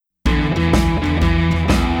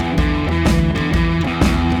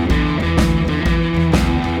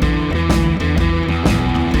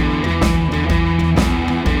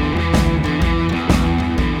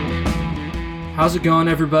How's it going,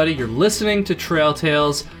 everybody? You're listening to Trail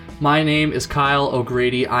Tales. My name is Kyle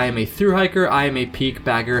O'Grady. I am a thru hiker, I am a peak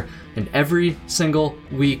bagger, and every single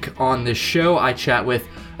week on this show, I chat with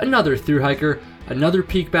another thru hiker, another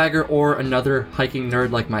peak bagger, or another hiking nerd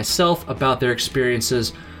like myself about their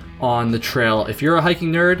experiences on the trail. If you're a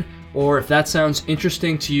hiking nerd, or if that sounds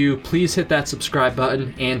interesting to you, please hit that subscribe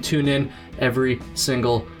button and tune in every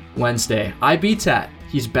single Wednesday. IBTAT,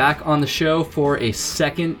 he's back on the show for a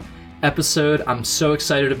second episode. I'm so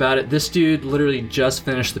excited about it. This dude literally just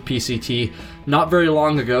finished the PCT not very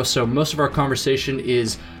long ago, so most of our conversation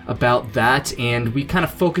is about that, and we kind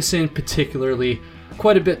of focus in particularly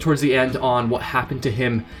quite a bit towards the end on what happened to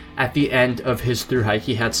him at the end of his thru hike.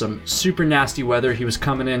 He had some super nasty weather. He was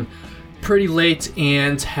coming in pretty late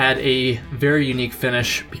and had a very unique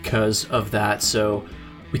finish because of that. So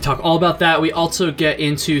we talk all about that. We also get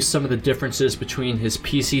into some of the differences between his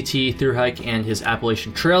PCT thru hike and his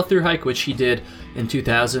Appalachian Trail thru hike, which he did in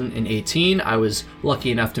 2018. I was lucky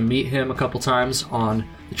enough to meet him a couple times on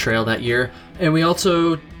the trail that year. And we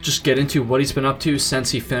also just get into what he's been up to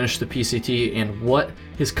since he finished the PCT and what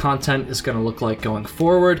his content is going to look like going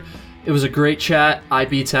forward. It was a great chat.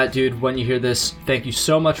 IBTAT, dude, when you hear this, thank you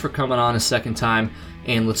so much for coming on a second time,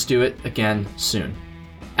 and let's do it again soon.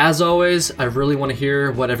 As always, I really want to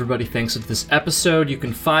hear what everybody thinks of this episode. You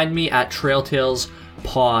can find me at Trail Tales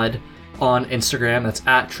Pod on Instagram. That's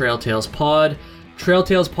at Trail Tales Pod.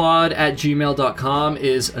 TrailTalesPod@gmail.com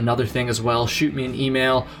is another thing as well. Shoot me an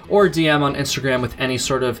email or DM on Instagram with any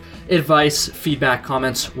sort of advice, feedback,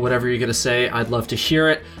 comments, whatever you're going to say. I'd love to hear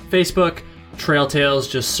it. Facebook, Trail Tales,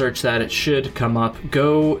 just search that. It should come up.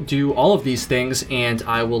 Go do all of these things, and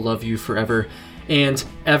I will love you forever and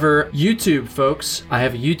ever. YouTube, folks, I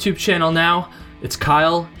have a YouTube channel now. It's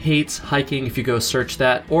Kyle Hates Hiking. If you go search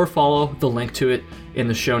that or follow the link to it in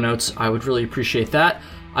the show notes, I would really appreciate that.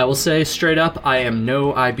 I will say straight up, I am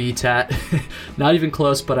no IBTAT, not even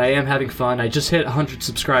close, but I am having fun. I just hit 100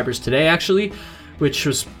 subscribers today, actually, which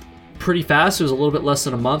was pretty fast. It was a little bit less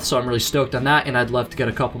than a month, so I'm really stoked on that, and I'd love to get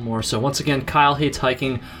a couple more. So once again, Kyle Hates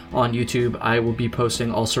Hiking on YouTube. I will be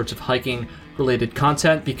posting all sorts of hiking related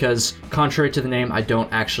content because, contrary to the name, I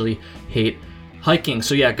don't actually hate hiking.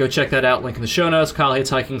 So yeah, go check that out. Link in the show notes. Kyle Hates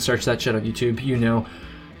Hiking. Search that shit on YouTube. You know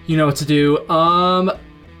what to do.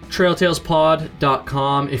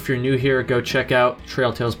 TrailTalesPod.com. If you're new here, go check out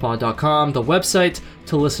TrailTalesPod.com, the website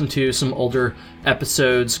to listen to some older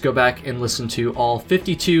episodes. Go back and listen to all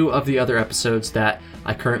 52 of the other episodes that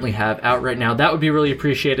I currently have out right now. That would be really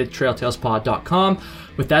appreciated. TrailTalesPod.com.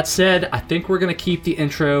 With that said, I think we're going to keep the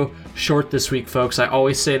intro short this week, folks. I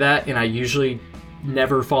always say that, and I usually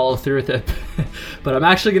never follow through with it, but I'm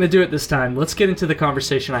actually going to do it this time. Let's get into the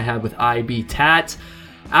conversation I had with IBTAT,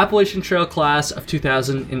 Appalachian Trail class of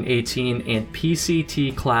 2018 and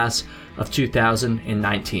PCT class of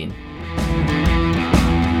 2019.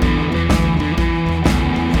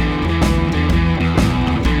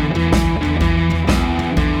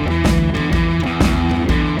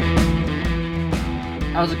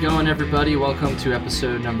 How's it going, everybody? Welcome to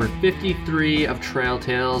episode number 53 of Trail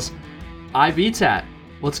Tales. IBTAT,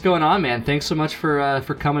 what's going on, man? Thanks so much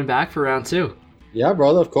for coming back for round two. Yeah,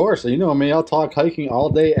 brother, of course. You know me, I'll talk hiking all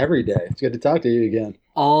day, every day. It's good to talk to you again.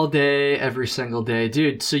 All day, every single day.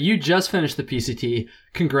 Dude, so you just finished the PCT.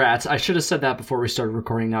 Congrats. I should have said that before we started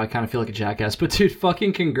recording. Now I kind of feel like a jackass. But dude,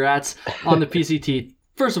 fucking congrats on the PCT.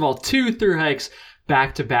 First of all, 2 thru hikes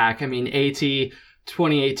back to back. I mean, AT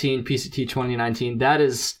 2018, PCT 2019. That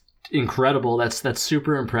is incredible. That's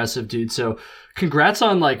super impressive, dude. So congrats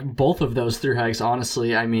on like both of those thru hikes,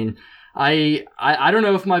 honestly. I mean, I don't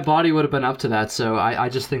know if my body would have been up to that, so I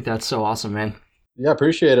just think that's so awesome, man. Yeah,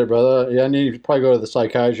 appreciate it, brother. Yeah, I need to probably go to the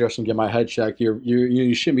psychiatrist and get my head checked.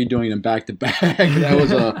 You shouldn't be doing them back to back.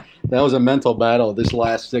 That was a mental battle this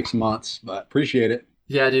last 6 months, but appreciate it.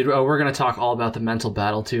 Yeah, dude, we're going to talk all about the mental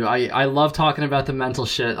battle, too. I love talking about the mental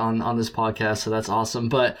shit on this podcast, so that's awesome.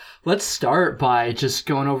 But let's start by just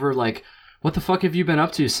going over, like, what the fuck have you been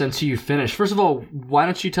up to since you finished? First of all, why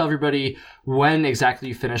don't you tell everybody when exactly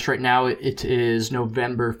you finished? Right now, it is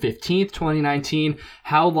November 15th, 2019.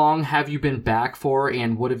 How long have you been back for,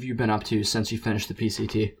 and what have you been up to since you finished the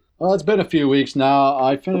PCT? Well, it's been a few weeks now.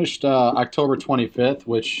 I finished October 25th,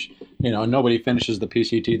 which, nobody finishes the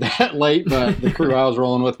PCT that late, but the crew I was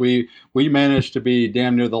rolling with, we managed to be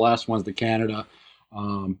damn near the last ones to Canada.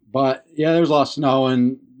 But yeah, there was a lot of snow,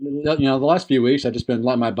 and the last few weeks I've just been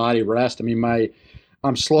letting my body rest. I mean,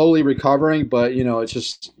 I'm slowly recovering, but it's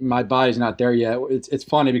just my body's not there yet. It's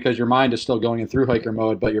funny because your mind is still going in through hiker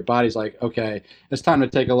mode, but your body's like, okay, it's time to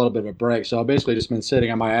take a little bit of a break. So I've basically just been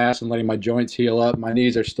sitting on my ass and letting my joints heal up. My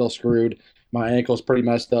knees are still screwed, my ankle's pretty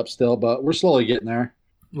messed up still, but we're slowly getting there.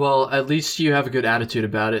 Well, at least you have a good attitude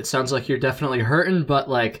about it. Sounds like you're definitely hurting, but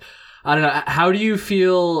like, I don't know. How do you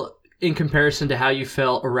feel in comparison to how you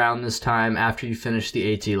felt around this time after you finished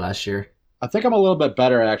the AT last year? I think I'm a little bit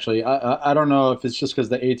better actually. I don't know if it's just because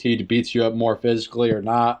the AT beats you up more physically or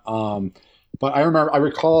not. But I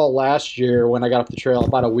recall last year when I got off the trail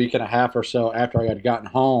about a week and a half or so after I had gotten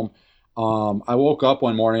home. I woke up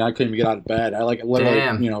one morning, I couldn't even get out of bed. I like literally,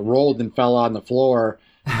 Damn. rolled and fell on the floor.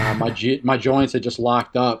 My joints had just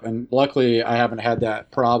locked up, and luckily I haven't had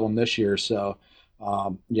that problem this year. So,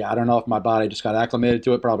 yeah, I don't know if my body just got acclimated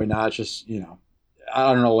to it. Probably not. It's just,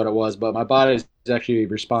 I don't know what it was, but my body's actually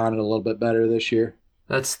responded a little bit better this year.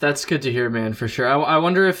 That's good to hear, man, for sure. I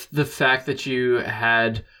wonder if the fact that you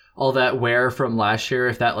had all that wear from last year,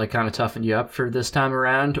 if that like kind of toughened you up for this time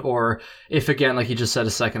around, or if again, like you just said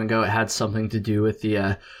a second ago, it had something to do with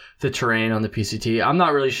the terrain on the PCT. I'm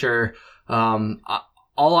not really sure.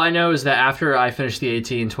 All I know is that after I finished the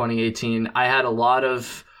AT in 2018, I had a lot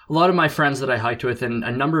of my friends that I hiked with, and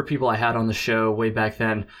a number of people I had on the show way back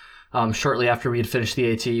then. Shortly after we had finished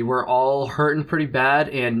the AT, we're all hurting pretty bad,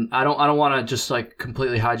 and I don't want to just like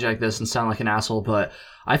completely hijack this and sound like an asshole, but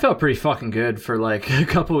I felt pretty fucking good for like a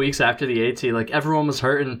couple weeks after the AT. Like everyone was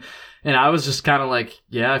hurting, and I was just kind of like,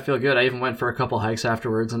 yeah, I feel good. I even went for a couple hikes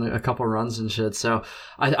afterwards and a couple runs and shit. So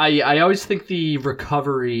I always think the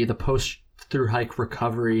recovery, the post through hike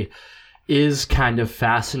recovery, is kind of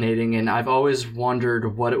fascinating, and I've always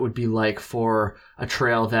wondered what it would be like for a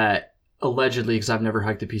trail that allegedly, because I've never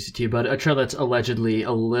hiked the PCT, but a trail that's allegedly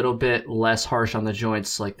a little bit less harsh on the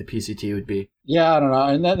joints like the PCT would be. Yeah, I don't know,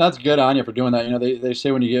 and that's good on you for doing that. They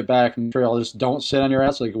say when you get back from the trail, just don't sit on your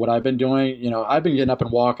ass. Like what I've been doing, I've been getting up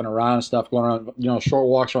and walking around and stuff, going on, short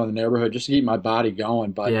walks around the neighborhood just to keep my body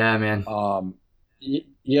going. But yeah, man.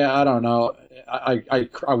 Yeah, I don't know.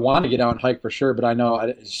 I want to get out and hike for sure, but I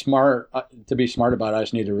know to be smart about it, I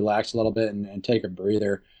just need to relax a little bit and take a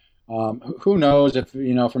breather. Who knows if,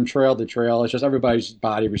 from trail to trail, it's just everybody's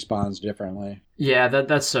body responds differently. Yeah,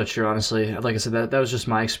 that's so true, honestly. Like I said, that was just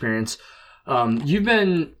my experience. You've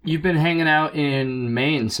been hanging out in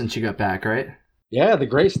Maine since you got back, right? Yeah, the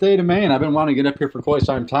great state of Maine. I've been wanting to get up here for quite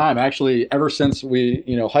some time. Actually, ever since we,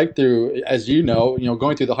 hiked through, as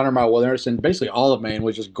going through the 100-mile wilderness, and basically all of Maine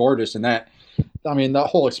was just gorgeous. And that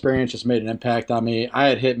whole experience just made an impact on me. I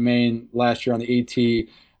had hit Maine last year on the AT,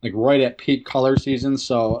 like right at peak color season.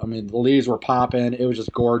 So, the leaves were popping. It was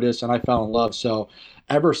just gorgeous, and I fell in love. So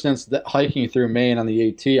ever since hiking through Maine on the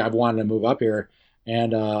AT, I've wanted to move up here.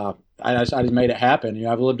 And I just made it happen.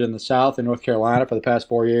 I've lived in the South in North Carolina for the past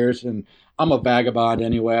 4 years, and I'm a vagabond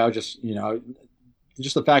anyway. I was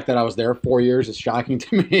just the fact that I was there 4 years is shocking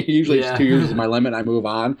to me. Usually it's 2 years is my limit. I move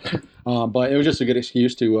on. But it was just a good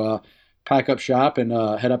excuse to pack up shop and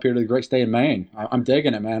head up here to the great state of Maine. I'm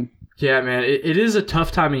digging it, man. Yeah, man. It is a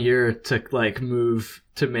tough time of year to like move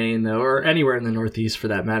to Maine though, or anywhere in the Northeast for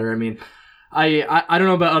that matter. I don't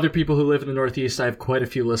know about other people who live in the Northeast. I have quite a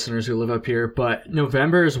few listeners who live up here, but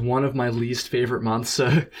November is one of my least favorite months.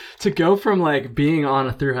 So to go from like being on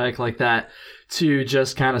a thru hike like that to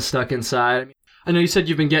just kind of stuck inside. I know you said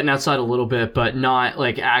you've been getting outside a little bit, but not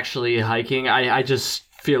like actually hiking. I just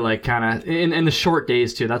feel like kind of in the short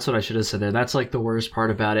days too. That's what I should have said there. That's like the worst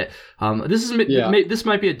part about it. This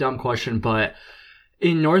might be a dumb question, but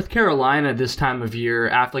in North Carolina this time of year,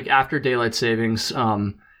 after daylight savings,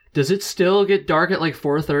 does it still get dark at like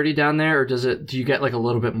 4:30 down there, or do you get like a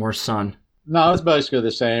little bit more sun? No, it's basically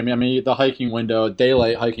the same. The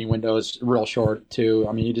daylight hiking window is real short too.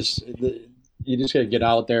 You just gotta get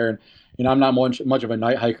out there, and I'm not much of a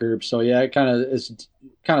night hiker, so yeah, it kind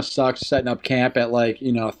of sucks setting up camp at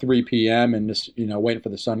 3 p.m. and just waiting for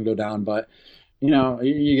the sun to go down. But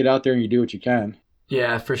you get out there and you do what you can.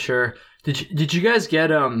 Yeah, for sure. Did you guys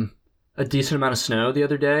get a decent amount of snow the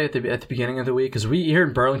other day at the beginning of the week? Because we here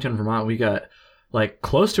in Burlington, Vermont, we got like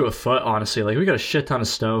close to a foot, honestly. Like we got a shit ton of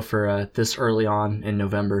snow for this early on in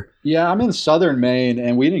November. Yeah, I'm in southern Maine,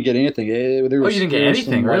 and we didn't get anything. You didn't get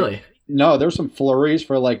anything, really? No, there were some flurries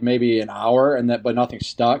for like maybe an hour, but nothing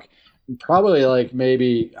stuck. Probably like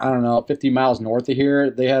maybe, I don't know, 50 miles north of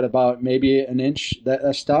here, they had about maybe an inch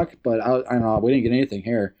that stuck, but I don't know, we didn't get anything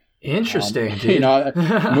here. Interesting, dude.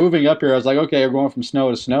 Moving up here, I was like, okay, we're going from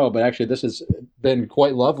snow to snow, but actually this has been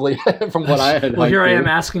quite lovely from what I had. Well, here I am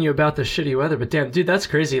asking you about the shitty weather, but damn, dude, that's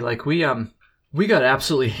crazy. Like we got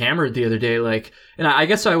absolutely hammered the other day, and I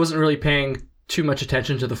guess I wasn't really paying too much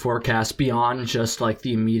attention to the forecast beyond just like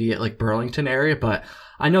the immediate like Burlington area, but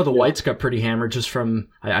I know the Whites got pretty hammered just from,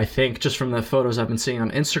 I think, just from the photos I've been seeing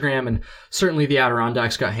on Instagram, and certainly the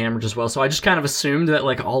Adirondacks got hammered as well. So I just kind of assumed that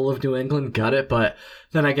like all of New England got it, but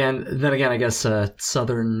then again, I guess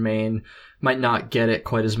Southern Maine might not get it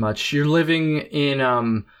quite as much. You're living in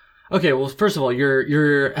okay, well, first of all,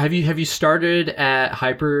 have you started at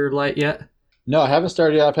Hyperlight yet? No, I haven't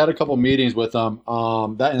started yet. I've had a couple meetings with them.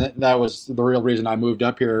 That was the real reason I moved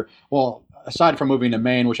up here. Well, aside from moving to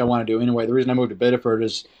Maine, which I want to do anyway, the reason I moved to Biddeford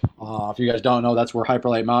is, if you guys don't know, that's where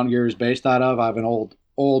Hyperlight Mountain Gear is based out of. I have an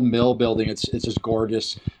old mill building. It's just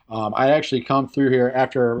gorgeous. I actually come through here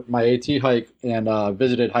after my AT hike and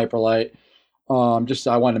visited Hyperlight. Just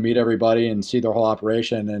I wanted to meet everybody and see their whole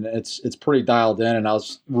operation, and it's pretty dialed in, and I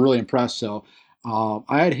was really impressed. So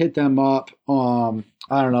I had hit them up.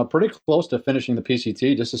 I don't know, pretty close to finishing the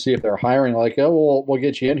PCT just to see if they're hiring. Like, oh, well, we'll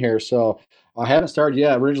get you in here. So I haven't started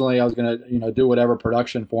yet. Originally, I was gonna do whatever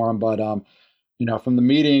production for them, but from the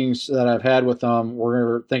meetings that I've had with them,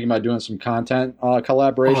 we're thinking about doing some content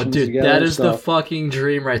collaborations. Oh, dude, together. that is the fucking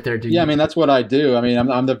dream right there, dude. Yeah, I mean, that's what I do. I mean,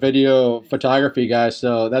 I'm the video photography guy,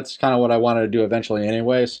 so that's kind of what I wanted to do eventually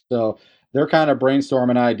anyway. So they're kind of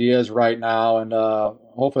brainstorming ideas right now, and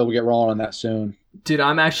hopefully we'll get rolling on that soon. Dude,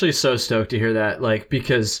 I'm actually so stoked to hear that, like,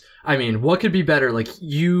 because, I mean, what could be better? Like,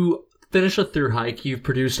 you finish a through hike, you've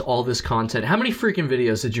produced all this content. How many freaking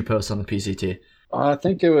videos did you post on the PCT? I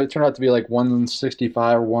think it would turn out to be like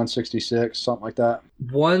 165 or 166, something like that.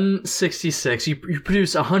 166. You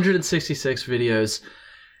produce 166 videos.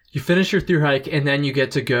 You finish your through hike, and then you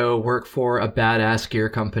get to go work for a badass gear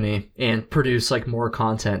company and produce like more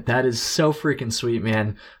content. That is so freaking sweet,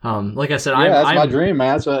 man. Like I said, that's my dream,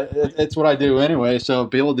 man. It's what I do anyway. So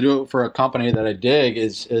be able to do it for a company that I dig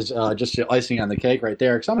is just the icing on the cake right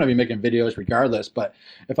there. Because I'm going to be making videos regardless. But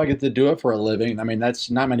if I get to do it for a living, I mean,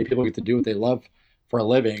 that's not many people get to do what they love for a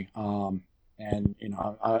living. And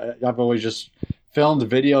I've always just filmed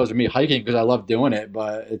videos of me hiking because I love doing it,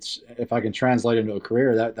 but if I can translate it into a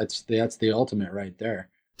career, that's the ultimate right there.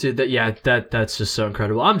 Dude, that's just so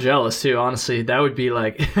incredible. I'm jealous too, honestly. That would be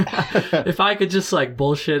like if I could just like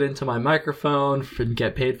bullshit into my microphone and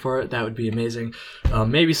get paid for it, that would be amazing.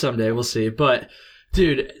 Maybe someday, we'll see. But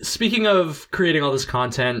dude, speaking of creating all this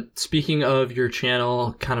content, speaking of your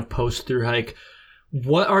channel kind of post through hike,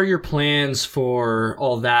 what are your plans for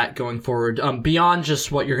all that going forward? Beyond just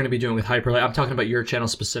what you're going to be doing with Hyperlight, I'm talking about your channel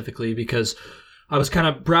specifically because I was kind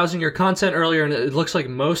of browsing your content earlier, and it looks like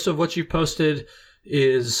most of what you've posted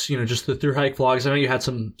is, just the through hike vlogs. I know you had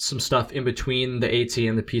some stuff in between the AT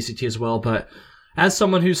and the PCT as well, but as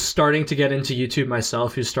someone who's starting to get into YouTube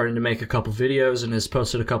myself, who's starting to make a couple videos and has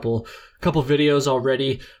posted a couple videos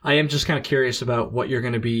already, I am just kind of curious about what you're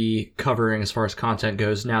going to be covering as far as content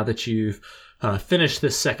goes now that you've finish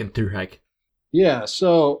this second through hike. Yeah,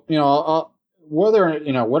 so whatever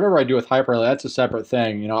I do with Hyperlight, that's a separate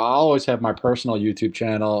thing. I always have my personal YouTube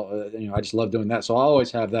channel. I just love doing that, so I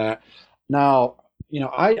always have that. Now,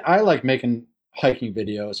 I like making hiking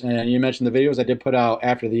videos, and you mentioned the videos I did put out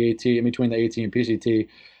after the AT, in between the AT and PCT.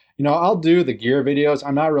 I'll do the gear videos.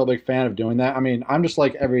 I'm not a real big fan of doing that. I mean, I'm just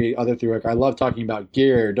like every other through hike. I love talking about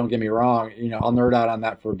gear. Don't get me wrong. I'll nerd out on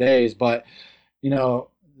that for days, but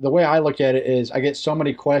the way I look at it is I get so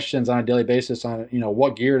many questions on a daily basis on,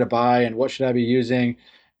 what gear to buy and what should I be using.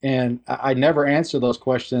 And I never answer those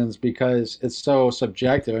questions because it's so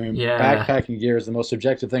subjective. I mean, backpacking gear is the most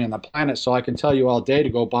subjective thing on the planet. So I can tell you all day to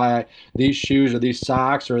go buy these shoes or these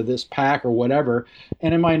socks or this pack or whatever,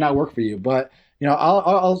 and it might not work for you. But,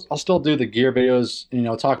 I'll still do the gear videos,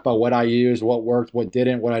 talk about what I used, what worked, what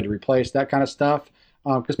didn't, what I'd replace, that kind of stuff.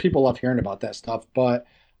 Because people love hearing about that stuff. But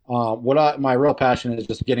my real passion is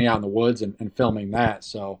just getting out in the woods and filming that.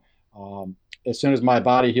 So as soon as my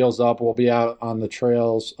body heals up, we'll be out on the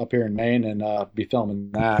trails up here in Maine and be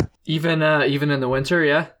filming that. Even in the winter,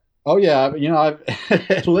 yeah. Oh yeah,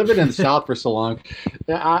 I've living in the South for so long.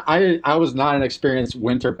 I was not an experienced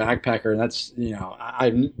winter backpacker, and that's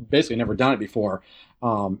I've basically never done it before.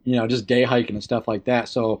 Just day hiking and stuff like that.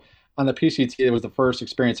 So on the PCT, it was the first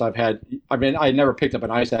experience I've had. I mean, I never picked up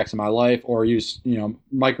an ice axe in my life or used,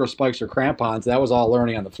 micro spikes or crampons. That was all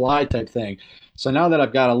learning on the fly type thing. So now that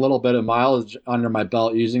I've got a little bit of mileage under my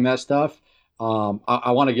belt using that stuff,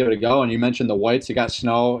 I want to give it a go. And you mentioned the Whites. You got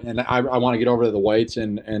snow, and I want to get over to the Whites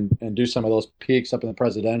and do some of those peaks up in the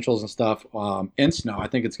presidentials and stuff in snow. I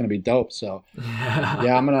think it's going to be dope. So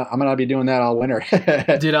yeah, I'm gonna be doing that all winter.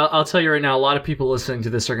 Dude, I'll tell you right now, a lot of people listening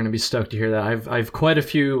to this are going to be stoked to hear that. I've quite a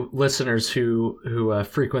few listeners who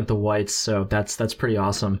frequent the Whites, so that's pretty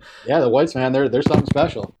awesome. Yeah, the Whites, man, they're something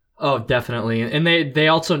special. Oh, definitely. And they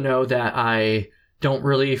also know that I don't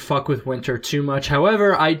really fuck with winter too much.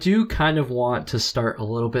 However, I do kind of want to start a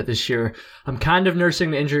little bit this year. I'm kind of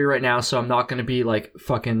nursing the injury right now, so I'm not going to be like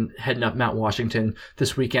fucking heading up Mount Washington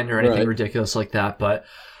this weekend or anything ridiculous like that. But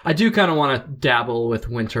I do kind of want to dabble with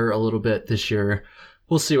winter a little bit this year.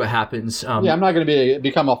 We'll see what happens. I'm not going to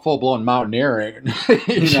become a full-blown mountaineer,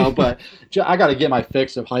 but I got to get my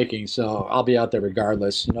fix of hiking, so I'll be out there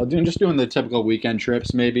regardless. Just doing the typical weekend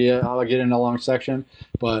trips, maybe I'll get in a long section.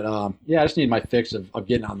 But, I just need my fix of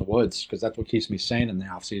getting out in the woods because that's what keeps me sane in the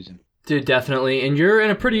off-season. Dude, definitely. And you're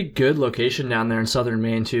in a pretty good location down there in southern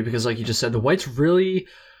Maine, too, because like you just said, the Whites really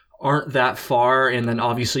aren't that far, and then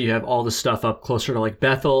obviously you have all the stuff up closer to like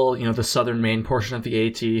Bethel, the southern Maine portion of the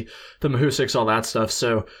AT, the Mahoosucs, all that stuff.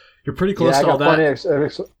 So you're pretty close to all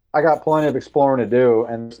that. I got plenty of exploring to do,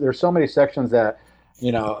 and there's so many sections that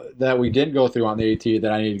that we didn't go through on the AT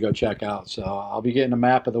that I need to go check out. So I'll be getting a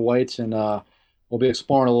map of the Whites, and we'll be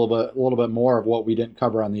exploring a little bit more of what we didn't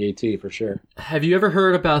cover on the AT for sure. Have you ever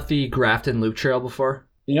heard about the Grafton Loop Trail before?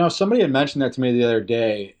 Somebody had mentioned that to me the other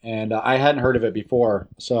day, and I hadn't heard of it before.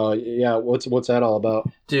 So, yeah, what's that all about?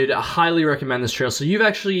 Dude, I highly recommend this trail. So you've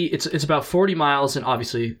actually, it's about 40 miles, and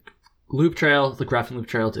obviously loop trail, the Grafton Loop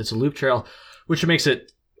Trail, it's a loop trail, which makes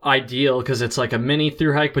it ideal because it's like a mini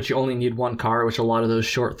through hike, but you only need one car, which a lot of those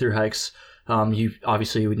short through hikes, you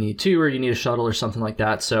obviously would need two, or you need a shuttle or something like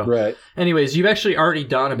that. So anyways, you've actually already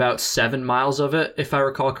done about 7 miles of it, if I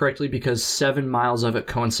recall correctly, because 7 miles of it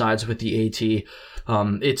coincides with the AT.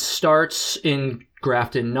 It starts in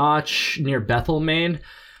Grafton Notch near Bethel, Maine.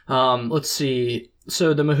 Let's see.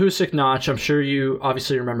 So the Mahoosuc Notch, I'm sure you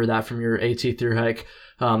obviously remember that from your AT through hike.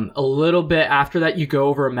 A little bit after that, you go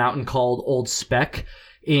over a mountain called Old Speck.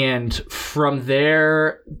 And from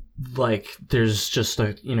there, like, there's just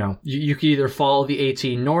you can either follow the AT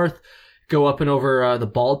north, go up and over the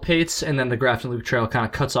Baldpates, and then the Grafton Loop Trail kind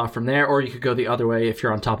of cuts off from there, or you could go the other way if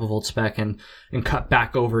you're on top of Old Speck and cut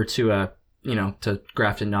back over to to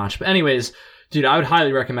Grafton Notch. But anyways, dude, I would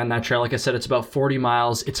highly recommend that trail. Like I said, it's about 40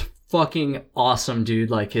 miles. It's fucking awesome,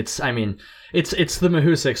 dude. Like, it's the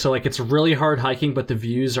Mahoosuc, so like it's really hard hiking, but the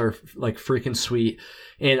views are like freaking sweet.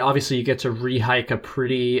 And obviously you get to re-hike a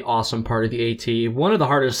pretty awesome part of the AT. One of the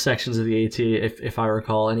hardest sections of the AT, if I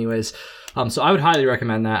recall anyways. So I would highly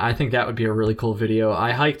recommend that. I think that would be a really cool video.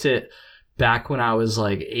 I hiked it back when I was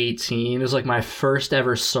like 18. It was like my first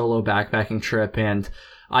ever solo backpacking trip, and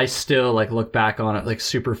I still like look back on it like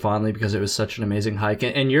super fondly because it was such an amazing hike.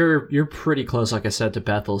 And you're pretty close, like I said, to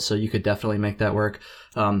Bethel, so you could definitely make that work.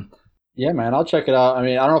 Yeah, man, I'll check it out. I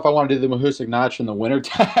mean, I don't know if I want to do the Mahoosuc Notch in the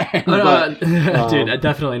wintertime. Dude,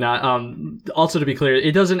 definitely not. Also, to be clear,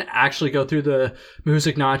 it doesn't actually go through the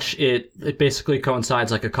Mahoosuc Notch. It basically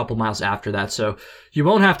coincides like a couple miles after that, so you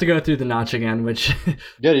won't have to go through the Notch again, which...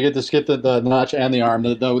 Yeah, you get to skip the Notch and the arm,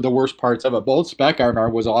 the worst parts of it. Both Speck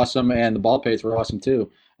arm was awesome, and the Baldpates were awesome,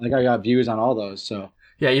 too. I think I got views on all those, so...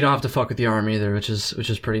 Yeah, you don't have to fuck with the arm either, which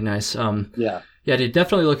is pretty nice. Yeah, dude,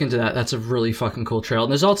 definitely look into that. That's a really fucking cool trail.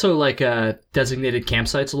 And there's also like designated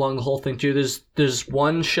campsites along the whole thing too. There's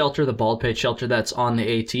one shelter, the Baldpate shelter, that's on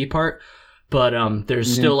the AT part, but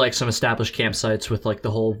there's still like some established campsites with like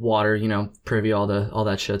the whole water, privy, all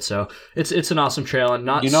that shit. So it's an awesome trail, and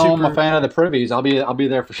not I'm a fan of the privies. I'll be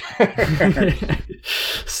there for sure.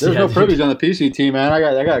 There's no privies on the PCT, man.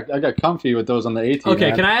 I got comfy with those on the AT. Okay,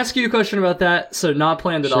 man. Can I ask you a question about that? So not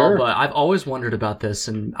planned at all, but I've always wondered about this,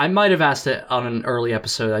 and I might have asked it on an early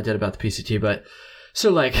episode I did about the PCT, but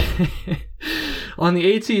so like on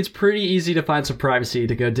the AT, it's pretty easy to find some privacy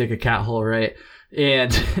to go dig a cat hole, right?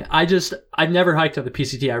 And I've never hiked on the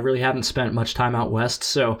PCT. I really haven't spent much time out west,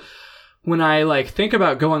 so when I like think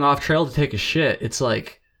about going off trail to take a shit, it's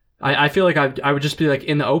like I feel like I would just be like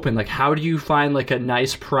in the open. Like, how do you find like a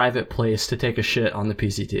nice private place to take a shit on the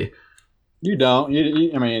PCT? You don't.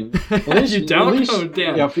 I mean, at least, you don't. At least, oh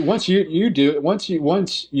damn! Yeah, once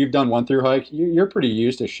you've done one through hike, you're pretty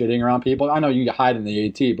used to shitting around people. I know you hide in the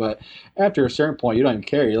AT, but after a certain point, you don't even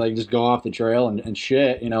care. You like just go off the trail and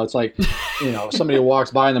shit. It's like, somebody walks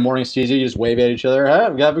by in the morning, sees you, just wave at each other.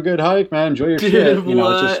 Hey, have a good hike, man. Enjoy your shit. It's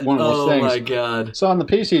just one of those things. Oh my god! So on the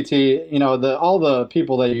PCT, all the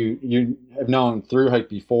people that you have known through hike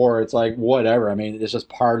before, it's like whatever. I mean, it's just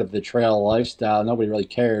part of the trail lifestyle. Nobody really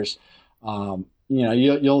cares.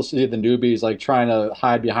 You'll see the newbies like trying to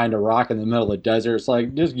hide behind a rock in the middle of the desert. It's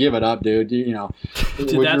like, just give it up, dude. Dude, would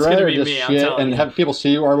that's you rather gonna be just me, shit and have people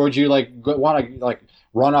see you, or would you like want to like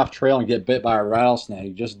run off trail and get bit by a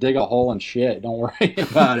rattlesnake. Just dig a hole and shit. Don't worry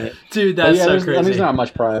about it. Dude, that's so crazy. There's not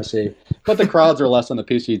much privacy. But the crowds are less on the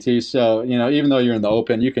PCT, so even though you're in the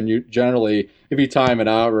open, you can generally, if you time it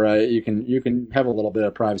out right, you can have a little bit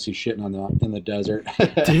of privacy shitting in the desert.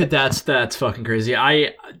 Dude, that's fucking crazy.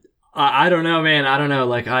 I don't know, man. I don't know.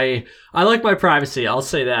 Like I like my privacy. I'll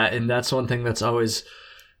say that, and that's one thing that's always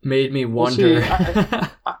made me wonder. Well,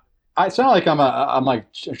 see, I sound like I'm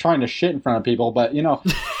like trying to shit in front of people, but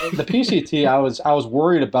the PCT, I was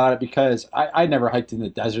worried about it because I'd never hiked in the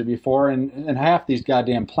desert before, and half these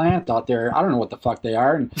goddamn plants out there, I don't know what the fuck they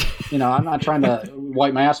are, and I'm not trying to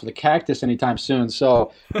wipe my ass with a cactus anytime soon.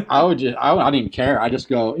 So I didn't even care. I just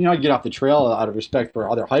go, I get off the trail out of respect for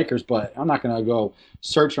other hikers, but I'm not gonna go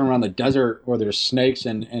searching around the desert where there's snakes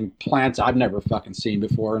and plants I've never fucking seen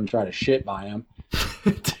before and try to shit by them.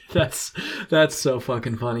 That's so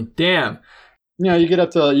fucking funny. Damn. You get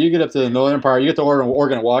up to the northern part, you get to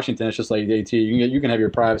Oregon and Washington, it's just like AT. You can have your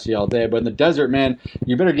privacy all day, but in the desert, man,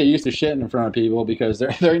 you better get used to shitting in front of people because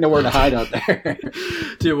there ain't nowhere to hide out there.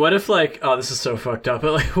 Dude, what if this is so fucked up,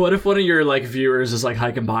 but what if one of your viewers is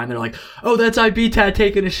hiking by and they're like, oh, that's IB Tad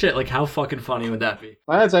taking a shit? How fucking funny would that be?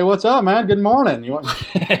 I'd say, what's up, man? Good morning.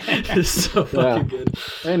 It's so fucking good.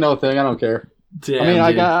 Ain't no thing. I don't care. Damn, I mean,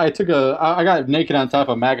 I got naked on top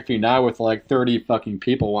of McAfee now with 30 fucking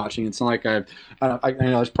people watching. It's not like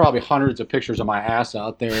there's probably hundreds of pictures of my ass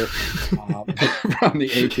out there from the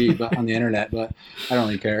AP, but on the internet, but I don't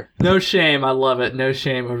really care. No shame. I love it. No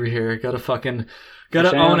shame over here. Gotta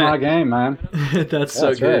own it. My game, man. That's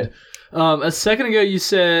so good. Right. A second ago, you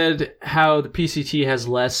said how the PCT has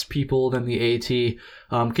less people than the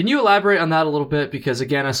AT. Can you elaborate on that a little bit? Because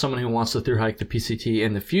again, as someone who wants to thru hike the PCT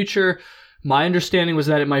in the future, my understanding was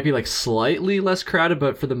that it might be slightly less crowded,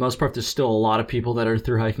 but for the most part, there's still a lot of people that are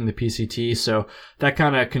thru hiking the PCT. So that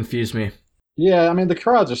kind of confused me. Yeah, I mean, the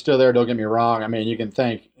crowds are still there. Don't get me wrong. I mean, you can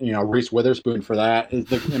thank, Reese Witherspoon for that.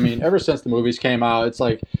 Ever since the movies came out, it's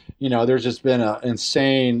there's just been an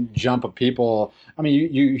insane jump of people. I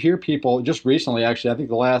mean, you hear people just recently, actually, I think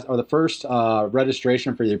the first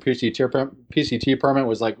registration for your PCT permit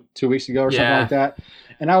was 2 weeks ago or something like that.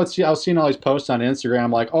 And I was seeing all these posts on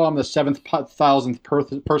Instagram I'm the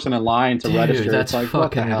 7,000th person in line to register. That's it's fucking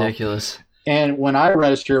what the hell? ridiculous. And when I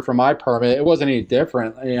registered for my permit, it wasn't any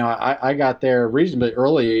different. I got there reasonably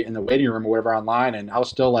early in the waiting room or whatever online, and I was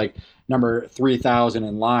still number 3,000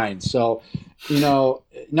 in line. So,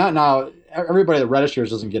 not now. Everybody that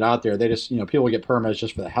registers doesn't get out there. They just, people get permits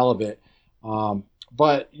just for the hell of it.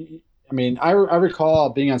 But I mean, I recall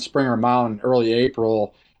being on Springer Mountain early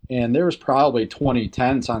April. And there was probably 20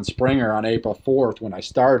 tents on Springer on April 4th when I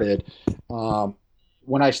started.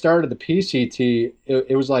 When I started the PCT,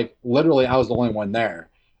 it was literally I was the only one there.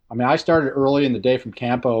 I mean, I started early in the day from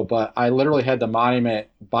Campo, but I literally had the monument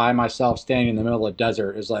by myself standing in the middle of the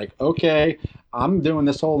desert. It's okay, I'm doing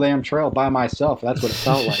this whole damn trail by myself. That's what it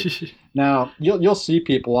felt like. Now, you'll see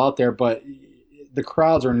people out there, but the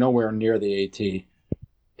crowds are nowhere near the AT.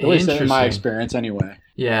 At least in my experience anyway.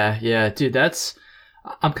 Yeah, dude,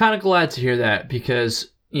 I'm kind of glad to hear that because,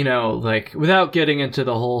 without getting into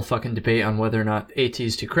the whole fucking debate on whether or not AT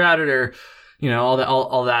is too crowded or,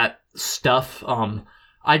 all that stuff,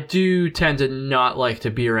 I do tend to not like to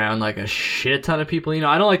be around a shit ton of people.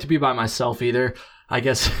 I don't like to be by myself either. I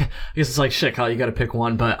guess it's shit, Kyle, you got to pick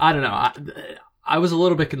one, but I don't know. I was a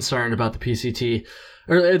little bit concerned about the PCT,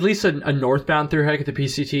 or at least a northbound thru hike at the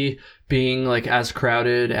PCT being as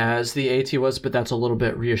crowded as the AT was, but that's a little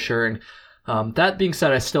bit reassuring. That being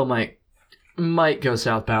said, I still might go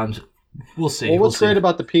southbound. We'll see. Well, what's great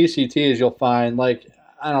about the PCT is you'll find, I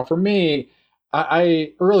don't know, for me,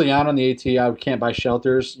 I early on the AT, I would camp by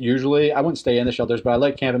shelters. Usually, I wouldn't stay in the shelters, but I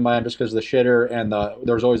like camping by them just because of the shitter and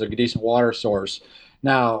there's always a decent water source.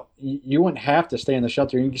 Now, you wouldn't have to stay in the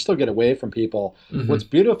shelter. You can still get away from people. Mm-hmm. What's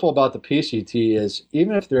beautiful about the PCT is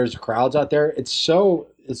even if there's crowds out there, it's so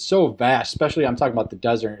vast, especially I'm talking about the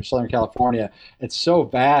desert in Southern California. It's so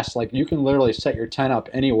vast. You can literally set your tent up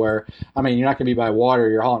anywhere. I mean, you're not going to be by water.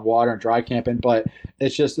 You're hauling water and dry camping, but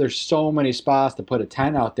it's just there's so many spots to put a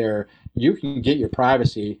tent out there. You can get your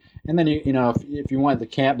privacy. And then, if you wanted to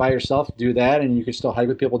camp by yourself, do that, and you can still hike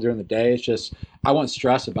with people during the day. It's just, I wouldn't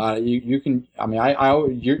stress about it. You can, I mean,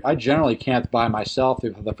 I generally camped by myself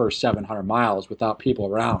through the first 700 miles without people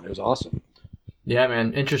around. It was awesome. Yeah,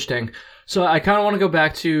 man. Interesting. So I kind of want to go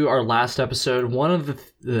back to our last episode. One of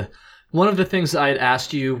the things that I had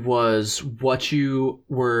asked you was what you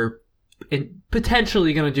were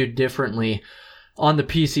potentially going to do differently on the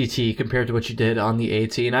PCT compared to what you did on the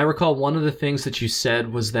AT. And I recall one of the things that you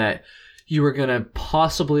said was that you were going to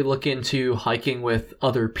possibly look into hiking with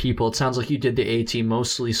other people. It sounds like you did the AT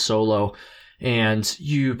mostly solo, and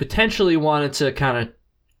you potentially wanted to kind of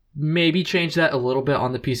maybe change that a little bit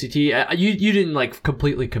on the PCT. You didn't like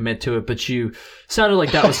completely commit to it, but you sounded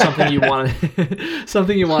like that was something you wanted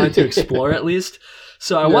something you wanted to explore at least.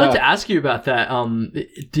 So I wanted to ask you about that.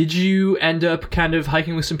 Did you end up kind of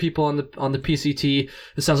hiking with some people on the PCT?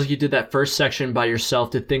 It sounds like you did that first section by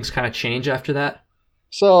yourself. Did things kind of change after that?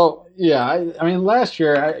 So yeah, I mean, last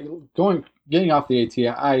year, getting off the AT,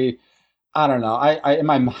 I don't know. I in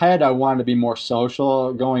my head, I wanted to be more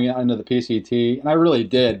social going into the PCT, and I really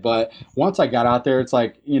did. But once I got out there, it's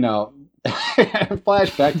like,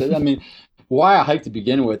 flashback to, I mean, why I hiked to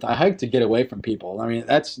begin with. I hiked to get away from people. I mean,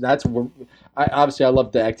 that's where obviously I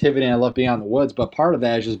love the activity and I love being out in the woods, but part of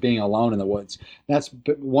that is just being alone in the woods. That's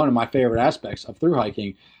one of my favorite aspects of through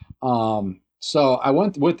hiking. So I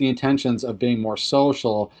went with the intentions of being more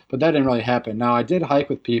social, but that didn't really happen. Now I did hike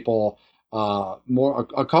with people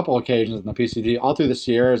a couple occasions in the PCT. All through the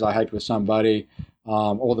Sierras, I hiked with somebody,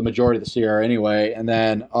 or the majority of the Sierra anyway, and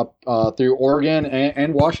then up through Oregon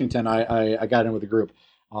and Washington, I got in with a group.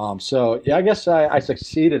 So yeah, I guess I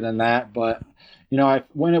succeeded in that, but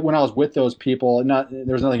when I was with those people,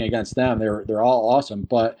 there's nothing against them. They're all awesome,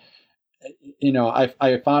 but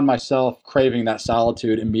I found myself craving that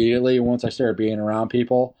solitude immediately once I started being around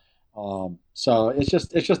people. So it's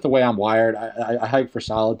just the way I'm wired. I hike for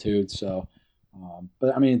solitude. So,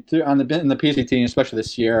 but I mean, in the PCT, especially the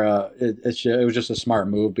Sierra, it was just a smart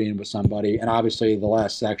move being with somebody. And obviously the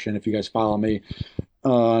last section, if you guys follow me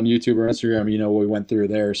on YouTube or Instagram, what we went through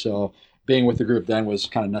there. So being with the group then was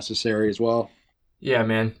kind of necessary as well. Yeah,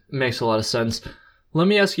 man, it makes a lot of sense. Let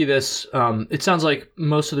me ask you this. It sounds like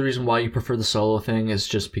most of the reason why you prefer the solo thing is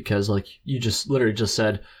just because, like you just literally just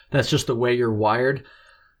said, that's just the way you're wired.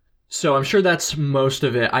 So I'm sure that's most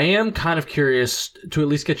of it. I am kind of curious to at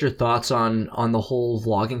least get your thoughts on the whole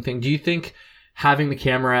vlogging thing. Do you think having the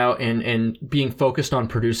camera out and being focused on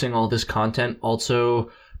producing all this content also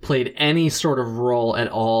played any sort of role at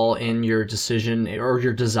all in your decision or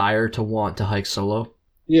your desire to want to hike solo?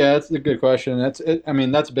 Yeah, that's a good question. That's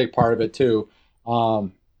a big part of it too.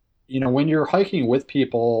 When you're hiking with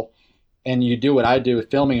people and you do what I do,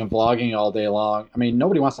 filming and vlogging all day long, I mean,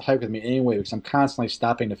 nobody wants to hike with me anyway because I'm constantly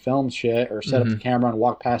stopping to film shit or set up the camera and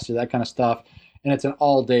walk past it, that kind of stuff. And it's an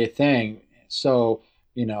all day thing. So,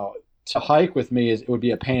 to hike with me it would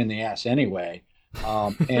be a pain in the ass anyway.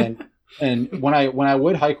 And when I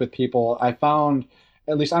would hike with people, I found,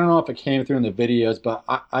 at least I don't know if it came through in the videos, but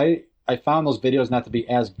I found those videos not to be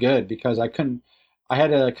as good because I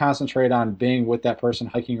had to concentrate on being with that person,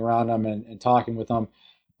 hiking around them and talking with them.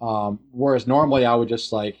 Whereas normally I would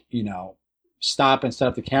just stop and set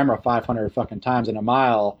up the camera 500 fucking times in a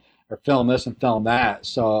mile or film this and film that.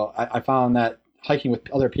 So I found that hiking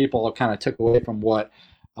with other people kind of took away from what,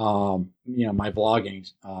 my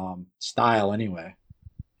vlogging style anyway.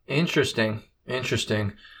 Interesting.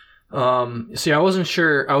 See, I wasn't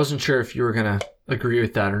sure if you were going to agree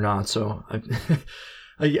with that or not. So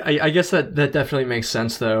I guess that definitely makes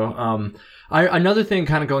sense though. Another thing,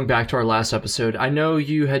 kind of going back to our last episode, I know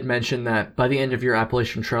you had mentioned that by the end of your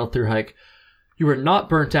Appalachian Trail through hike, you were not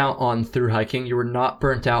burnt out on through hiking. You were not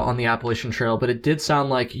burnt out on the Appalachian Trail, but it did sound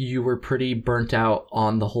like you were pretty burnt out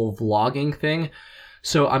on the whole vlogging thing.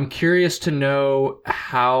 So I'm curious to know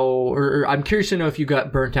I'm curious to know if you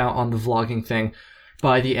got burnt out on the vlogging thing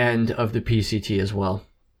by the end of the PCT as well.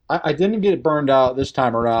 I didn't get burned out this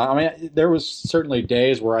time around. I mean, there was certainly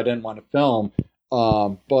days where I didn't want to film,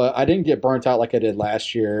 but I didn't get burnt out like I did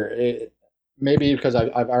last year. Maybe because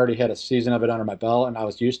I've already had a season of it under my belt and I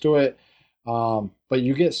was used to it. But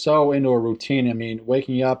you get so into a routine. I mean,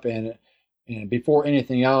 waking up and before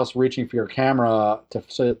anything else, reaching for your camera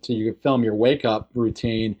so you could film your wake up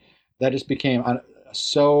routine. That just became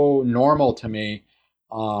so normal to me.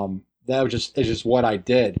 It's just what I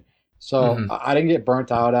did. So I didn't get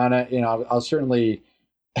burnt out on it. I was certainly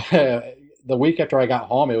the week after I got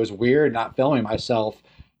home, it was weird not filming myself.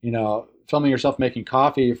 Filming yourself making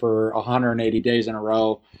coffee for 180 days in a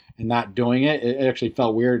row and not doing it. It actually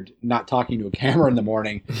felt weird not talking to a camera in the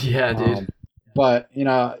morning. Yeah, dude. But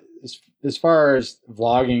as far as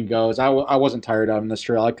vlogging goes, I wasn't tired of this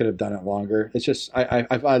trail. I could have done it longer. It's just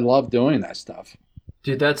I love doing that stuff.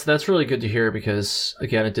 Dude, that's really good to hear because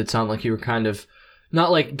again, it did sound like you were kind of not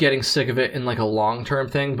like getting sick of it in like a long-term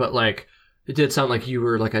thing, but like it did sound like you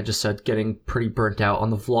were, like I just said, getting pretty burnt out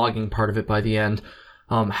on the vlogging part of it by the end.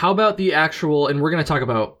 How about the actual, and we're going to talk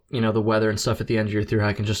about, the weather and stuff at the end of your thru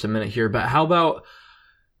hike in just a minute here, but how about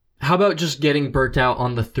just getting burnt out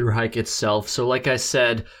on the thru hike itself? So like I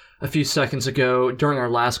said, a few seconds ago, during our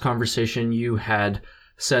last conversation, you had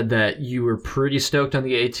said that you were pretty stoked on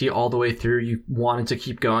the AT all the way through. You wanted to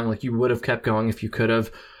keep going, like you would have kept going if you could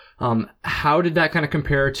have. How did that kind of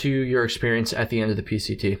compare to your experience at the end of the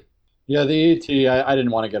PCT? Yeah, the AT, I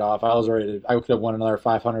didn't want to get off. I was ready to, I could have won another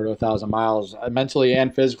 500 to 1,000 miles. Mentally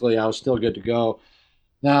and physically, I was still good to go.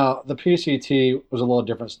 Now, the PCT was a little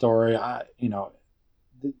different story.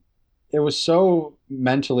 It was so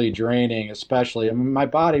mentally draining, especially. I mean, my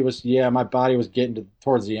body was getting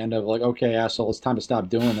towards the end of like, okay, asshole, it's time to stop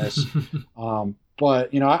doing this.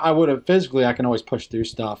 But I would have physically, I can always push through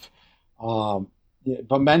stuff.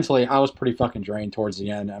 But mentally, I was pretty fucking drained towards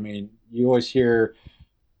the end. I mean, you always hear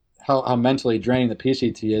how mentally draining the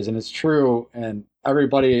PCT is, and it's true. And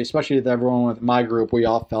everybody, especially everyone with my group, we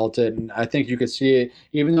all felt it. And I think you could see it,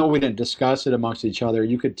 even though we didn't discuss it amongst each other,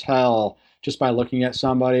 you could tell just by looking at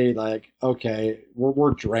somebody like, okay,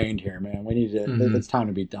 we're drained here, man. We need to, it's time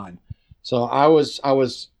to be done. So I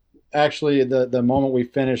was actually, the moment we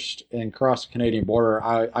finished and crossed the Canadian border,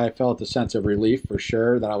 I felt a sense of relief for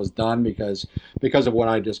sure that I was done because of what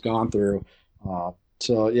I'd just gone through.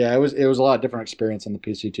 So yeah, it was a lot different experience in the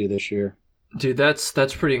PCT this year. Dude, that's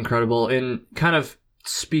pretty incredible. And kind of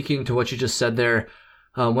speaking to what you just said there,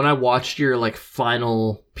 when I watched your like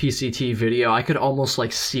final PCT video, I could almost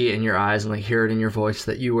like see it in your eyes and like hear it in your voice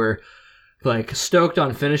that you were like stoked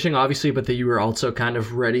on finishing, obviously, but that you were also kind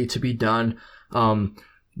of ready to be done. Why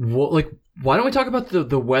don't we talk about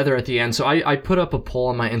the weather at the end? So I put up a poll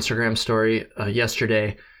on my Instagram story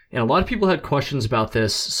yesterday, and a lot of people had questions about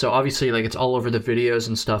this. So obviously, like, it's all over the videos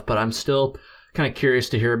and stuff, but I'm still kind of curious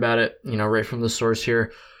to hear about it, right from the source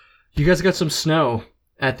here. You guys got some snow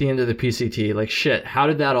at the end of the PCT. Like, shit, how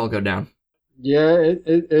did that all go down? Yeah,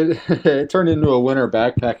 it turned into a winter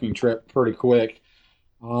backpacking trip pretty quick.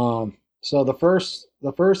 So the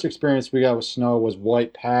first experience we got with snow was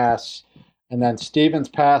White Pass, and then Stevens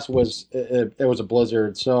Pass was it was a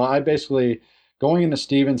blizzard. So I basically, going into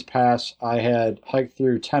Stevens Pass, I had hiked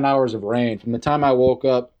through 10 hours of rain. From the time I woke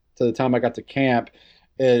up to the time I got to camp,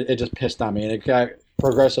 it just pissed on me, and it got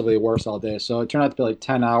progressively worse all day. So it turned out to be like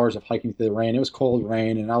 10 hours of hiking through the rain. It was cold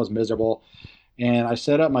rain, and I was miserable. And I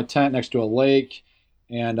set up my tent next to a lake,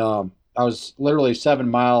 and I was literally 7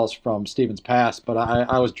 miles from Stevens Pass, but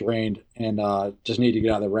I was drained and just needed to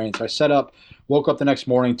get out of the rain. So I set up, woke up the next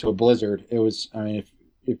morning to a blizzard. It was, I mean, if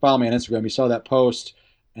you follow me on Instagram, you saw that post,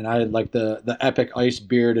 and I had like the epic ice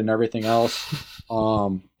beard and everything else.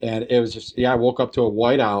 And it was just, I woke up to a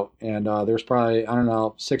whiteout, and there was probably, I don't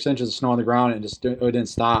know, 6 inches of snow on the ground, and it didn't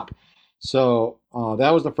stop. So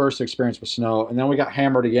that was the first experience with snow. And then we got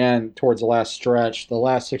hammered again towards the last stretch, the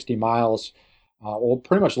last 60 miles.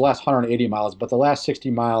 Pretty much the last 180 miles, but the last 60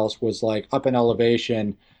 miles was like up in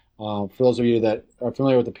elevation. For those of you that are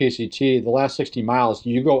familiar with the PCT, the last 60 miles,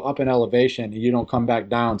 you go up in elevation and you don't come back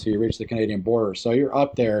down until you reach the Canadian border. So you're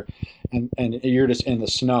up there and you're just in the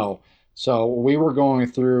snow. So we were going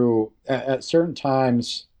through, at certain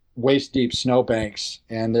times, waist deep snowbanks.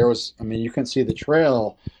 And there was, I mean, you can see the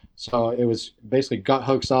trail. So it was basically gut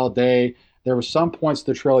hooks all day. There were some points of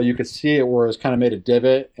the trail you could see it where it was kind of made a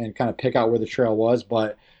divot and kind of pick out where the trail was,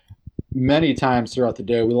 but many times throughout the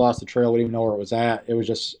day we lost the trail. We didn't even know where it was at. It was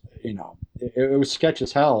just, it was sketch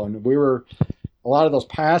as hell. And we were, a lot of those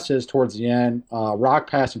passes towards the end, Rock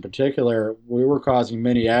Pass in particular, we were causing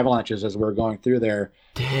many avalanches as we were going through there.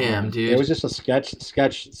 Damn, dude. It was just a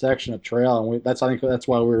sketch section of trail, and I think that's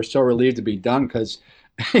why we were so relieved to be done, because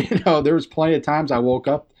there was plenty of times I woke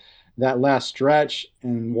up that last stretch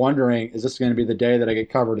and wondering, is this going to be the day that I get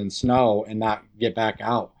covered in snow and not get back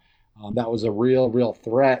out? That was a real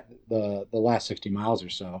threat the last 60 miles or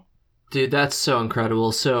so. Dude, that's so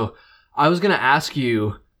incredible. So I was going to ask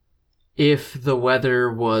you if the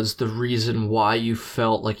weather was the reason why you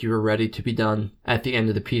felt like you were ready to be done at the end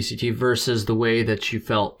of the PCT versus the way that you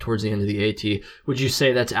felt towards the end of the AT. Would you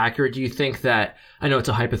say that's accurate? Do you think that, I know it's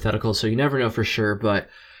a hypothetical, so you never know for sure, but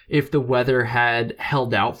if the weather had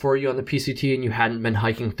held out for you on the PCT and you hadn't been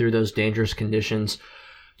hiking through those dangerous conditions,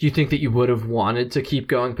 do you think that you would have wanted to keep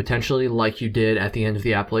going potentially like you did at the end of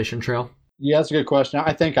the Appalachian Trail? Yeah, that's a good question.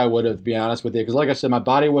 I think I would have, to be honest with you, because like I said, my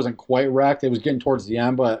body wasn't quite wrecked. It was getting towards the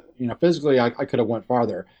end, but physically I could have went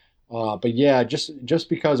farther. But yeah, just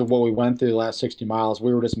because of what we went through the last 60 miles,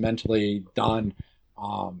 we were just mentally done.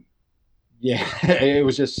 Yeah, it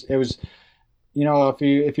was.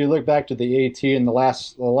 If you look back to the AT and the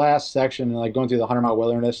last section, like going through the 100-mile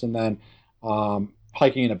wilderness and then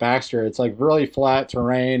hiking into Baxter, it's like really flat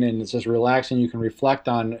terrain and it's just relaxing. You can reflect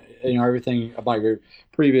on everything about your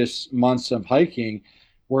previous months of hiking.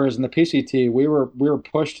 Whereas in the PCT, we were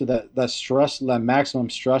pushed to that maximum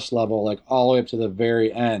stress level, like all the way up to the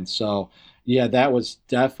very end. So yeah, that was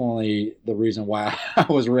definitely the reason why I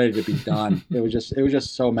was ready to be done. It was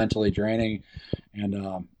just so mentally draining,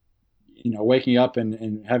 and waking up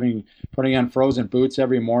and putting on frozen boots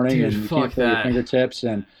every morning, Dude, and you fuck can't feel your that. fingertips,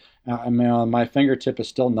 and I mean, my fingertip is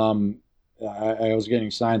still numb. I was getting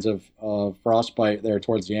signs of frostbite there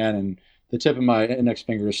towards the end, and the tip of my index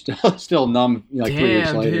finger is still numb, like 3 weeks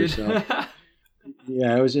Damn, later. dude. So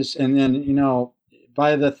yeah, it was just, and then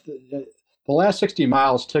by the last 60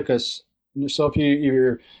 miles took us. So if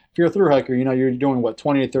you're a through hiker, you're doing what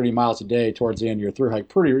 20 to 30 miles a day towards the end of your through hike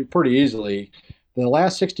pretty easily. The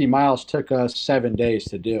last 60 miles took us 7 days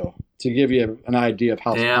to do, to give you an idea of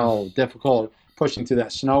Damn. how difficult pushing through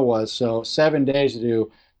that snow was. So 7 days to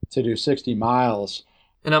do 60 miles.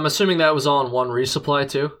 And I'm assuming that was all in one resupply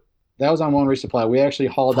too? That was on one resupply. We actually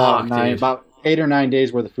hauled Fuck, out dude. about 8 or 9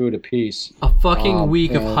 days worth of food apiece. A fucking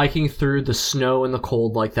week of and hiking through the snow and the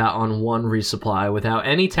cold like that on one resupply without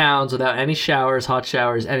any towns, without any showers, hot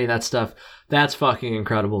showers, any of that stuff. That's fucking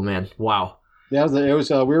incredible, man. Wow. Yeah,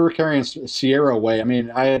 we were carrying Sierra away. I mean,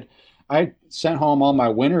 I sent home all my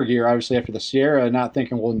winter gear, obviously, after the Sierra, not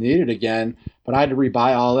thinking we'll need it again, but I had to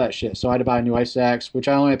rebuy all that shit. So I had to buy a new ice axe, which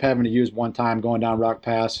I only up having to use one time going down Rock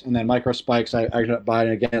Pass, and then micro spikes, I ended up buying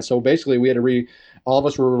it again. So basically, we had to all of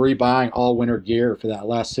us were rebuying all winter gear for that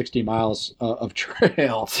last 60 miles of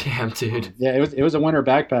trail. Damn, dude. Yeah, it was a winter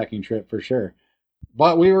backpacking trip for sure.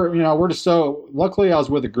 But we're just so luckily I was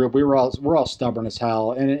with a group. We're all stubborn as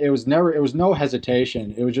hell, and it was no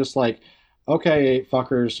hesitation. It was just like, okay,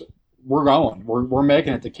 fuckers, we're going. We're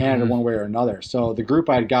making it to Canada one way or another. So the group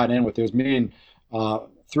I had gotten in with, it was me and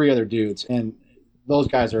three other dudes, and those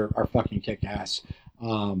guys are fucking kick ass.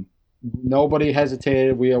 Nobody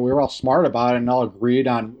hesitated. We were all smart about it and all agreed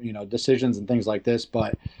on decisions and things like this.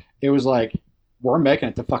 But it was like we're making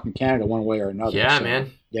it to fucking Canada one way or another. Yeah, so,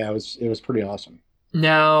 man. Yeah, it was pretty awesome.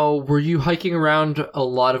 Now, were you hiking around a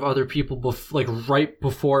lot of other people, like right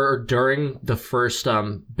before or during the first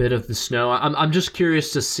bit of the snow? I'm just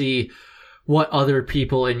curious to see what other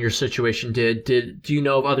people in your situation did. Do you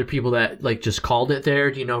know of other people that like just called it there?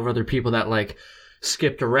 Do you know of other people that like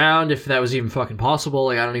skipped around, if that was even fucking possible?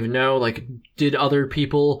 Like, I don't even know. Like, did other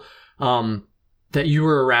people that you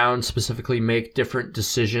were around specifically make different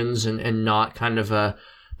decisions and not kind of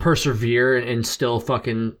persevere and still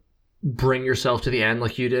fucking bring yourself to the end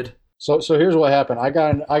like you did? So here's what happened. I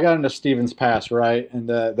got into Stevens Pass, right, and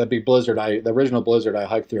the big blizzard, the original blizzard I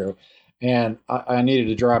hiked through, and I needed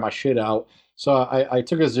to dry my shit out. So I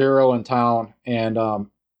took a zero in town, and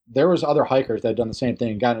there was other hikers that had done the same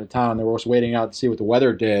thing, got into town. They were just waiting out to see what the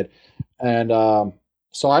weather did, and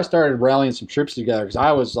so I started rallying some troops together because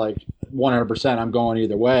I was like 100%, I'm going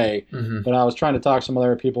either way. Mm-hmm. But I was trying to talk some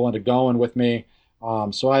other people into going with me.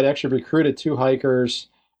 So I'd actually recruited 2 hikers.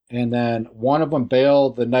 And then one of them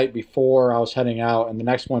bailed the night before I was heading out, and the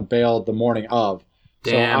next one bailed the morning of.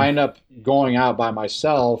 Damn. So I ended up going out by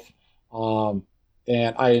myself. And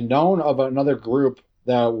I had known of another group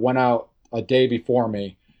that went out a day before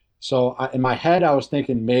me. So in my head, I was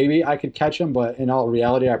thinking maybe I could catch them, but in all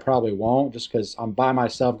reality, I probably won't, just because I'm by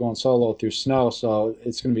myself going solo through snow, so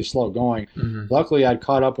it's going to be slow going. Mm-hmm. Luckily, I'd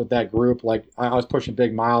caught up with that group. Like I was pushing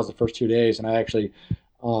big miles the first 2 days, and I actually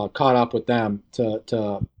caught up with them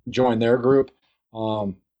to join their group,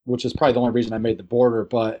 which is probably the only reason I made the border.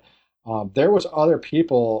 But there was other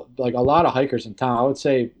people, like a lot of hikers in town. I would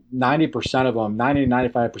say 90% of them,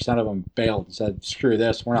 95% of them bailed and said, "Screw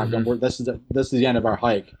this, we're not going. This is the end of our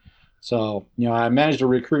hike." So I managed to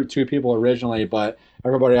recruit 2 people originally, but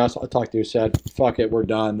everybody else I talked to said, "Fuck it, we're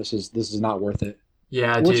done. This is not worth it."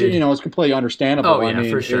 Yeah, which dude. Is completely understandable. Oh, yeah, I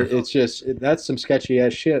mean, for sure. It's just that's some sketchy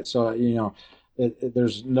ass shit. So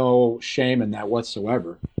there's no shame in that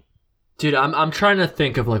whatsoever. Dude, I'm trying to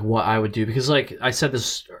think of like what I would do, because like I said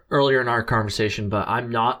this earlier in our conversation, but I'm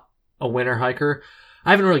not a winter hiker. I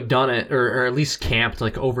haven't really done it, or at least camped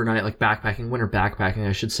like overnight, like backpacking, winter backpacking,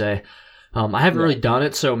 I should say. I haven't really done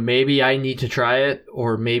it, so maybe I need to try it,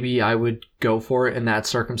 or maybe I would go for it in that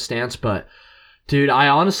circumstance. But dude, I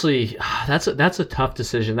honestly, that's a tough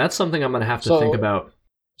decision. That's something I'm gonna have to think about.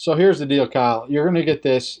 So here's the deal, Kyle. You're going to get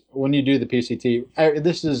this when you do the PCT.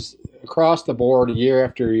 This is across the board, year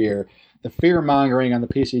after year. The fear mongering on the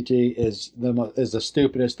PCT is the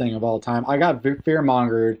stupidest thing of all time. I got fear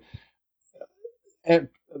mongered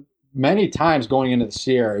many times going into the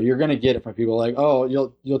Sierra. You're going to get it from people like, oh,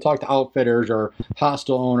 you'll talk to outfitters or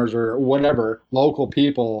hostel owners or whatever, local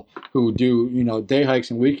people who do day hikes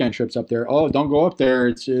and weekend trips up there. Oh, don't go up there.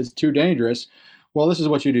 It's too dangerous. Well, this is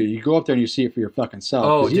what you do. You go up there and you see it for your fucking self.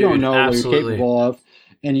 Oh, you don't know absolutely. what you're capable of.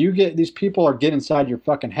 and you get these people are getting inside your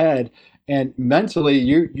fucking head, and mentally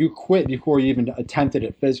you quit before you even attempted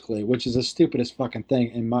it physically, which is the stupidest fucking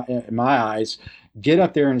thing in my eyes. Get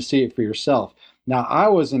up there and see it for yourself. Now I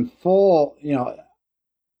was in full,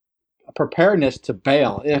 preparedness to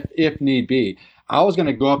bail if need be. I was going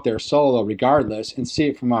to go up there solo regardless and see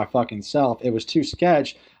it for my fucking self. It was too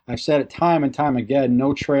sketch. I've said it time and time again,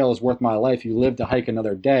 no trail is worth my life. You live to hike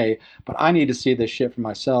another day, but I need to see this shit for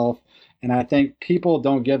myself. And I think people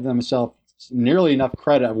don't give themselves nearly enough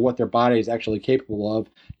credit of what their body is actually capable of.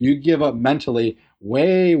 You give up mentally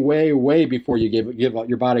way, way, way before you give up.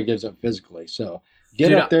 Your body gives up physically. So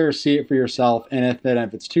get up there, see it for yourself. And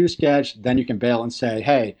if it's too sketch, then you can bail and say,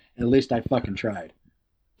 hey, at least I fucking tried.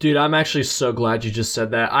 Dude, I'm actually so glad you just said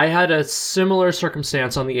that. I had a similar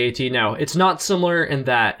circumstance on the AT. Now, it's not similar in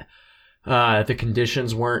that the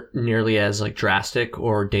conditions weren't nearly as like drastic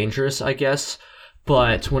or dangerous, I guess.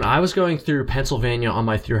 But when I was going through Pennsylvania on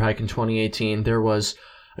my thru hike in 2018, there was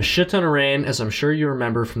a shit ton of rain, as I'm sure you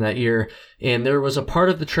remember from that year. And there was a part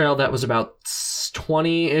of the trail that was about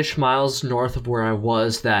 20-ish miles north of where I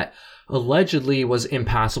was that allegedly was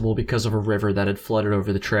impassable because of a river that had flooded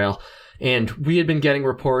over the trail. And we had been getting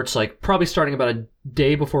reports, like probably starting about a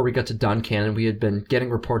day before we got to Duncannon, we had been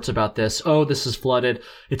getting reports about this. Oh, this is flooded.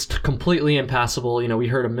 It's completely impassable. We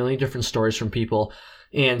heard a million different stories from people.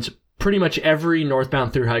 And pretty much every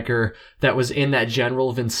northbound thru hiker that was in that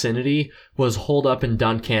general vicinity was holed up in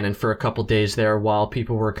Duncannon for a couple days there while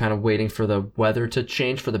people were kind of waiting for the weather to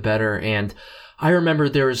change for the better. And I remember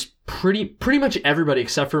there was pretty much everybody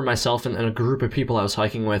except for myself and a group of people I was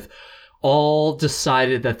hiking with all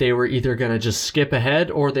decided that they were either going to just skip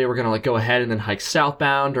ahead or they were going to like go ahead and then hike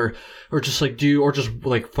southbound or just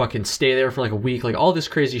like fucking stay there for like a week, like all this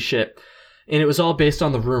crazy shit. And it was all based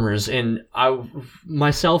on the rumors. And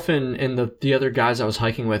myself and the other guys I was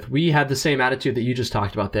hiking with, we had the same attitude that you just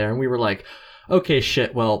talked about there. And we were like, okay,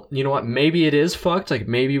 shit, well, you know what? Maybe it is fucked. Like,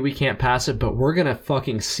 maybe we can't pass it, but we're gonna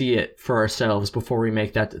fucking see it for ourselves before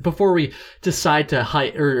we decide to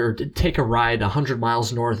hike or take a ride 100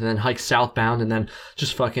 miles north and then hike southbound and then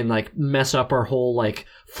just fucking, like, mess up our whole, like,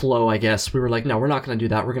 flow, I guess. We were like, no, we're not gonna do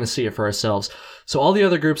that. We're gonna see it for ourselves. So all the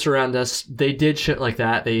other groups around us, they did shit like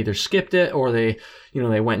that. They either skipped it or they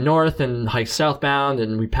went north and hiked southbound,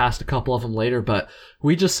 and we passed a couple of them later, but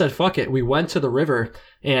we just said, fuck it. We went to the river,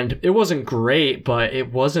 and it wasn't great, but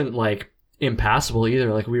it wasn't like impassable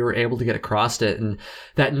either. Like, we were able to get across it. And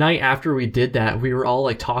that night after we did that, we were all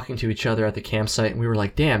like talking to each other at the campsite, and we were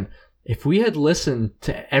like, damn, if we had listened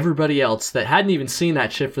to everybody else that hadn't even seen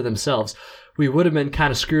that shit for themselves, we would have been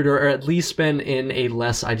kind of screwed, or at least been in a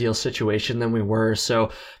less ideal situation than we were.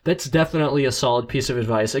 So that's definitely a solid piece of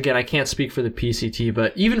advice. Again, I can't speak for the PCT,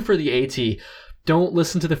 but even for the AT, don't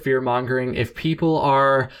listen to the fear mongering. If people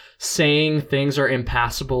are saying things are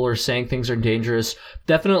impassable or saying things are dangerous,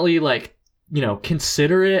 definitely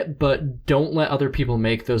consider it, but don't let other people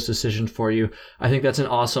make those decisions for you. I think that's an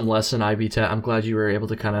awesome lesson, IBTET. I'm glad you were able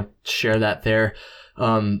to kind of share that there.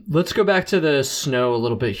 Let's go back to the snow a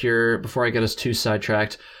little bit here before I get us too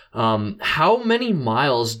sidetracked. How many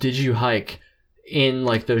miles did you hike in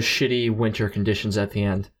like those shitty winter conditions at the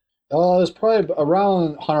end? It was probably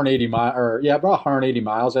around 180 miles, about 180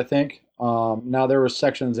 miles, I think. Now there were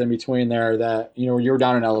sections in between there that, you were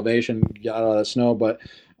down in elevation, got out of the snow, but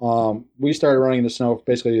we started running in the snow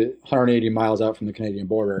basically 180 miles out from the Canadian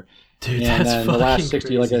border. Dude, and that's then the last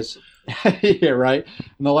 60, crazy. yeah, right.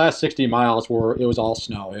 And the last 60 miles it was all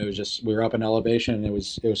snow. It was just, we were up in elevation, and it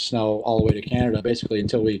was snow all the way to Canada, basically,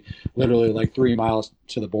 until we literally like 3 miles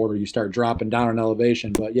to the border, you start dropping down in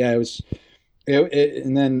elevation. But yeah,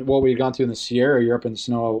 and then what we'd gone through in the Sierra, you're up in the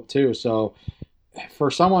snow too. So for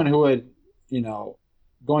someone who had,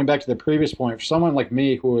 going back to the previous point, for someone like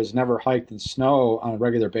me who has never hiked in snow on a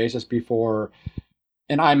regular basis before,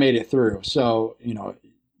 and I made it through. So,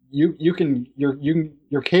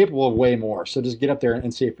 you're capable of way more. So just get up there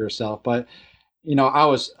and see it for yourself. But,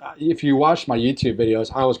 if you watch my YouTube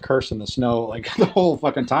videos, I was cursing the snow like the whole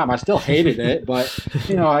fucking time. I still hated it, but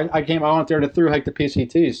I went there to through hike the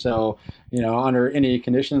PCT. So, under any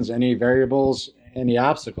conditions, any variables, any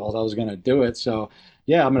obstacles, I was going to do it. So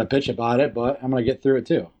yeah, I'm going to bitch about it, but I'm going to get through it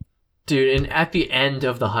too. Dude, and at the end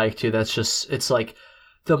of the hike too, it's like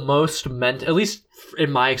the most at least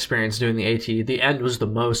in my experience doing the AT, the end was the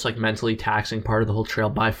most like mentally taxing part of the whole trail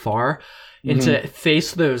by far. And to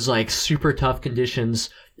face those like super tough conditions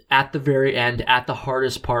at the very end, at the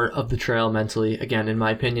hardest part of the trail mentally, again, in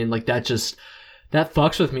my opinion, like that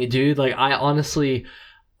fucks with me, dude. Like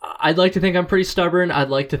I'd like to think I'm pretty stubborn. I'd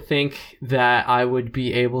like to think that I would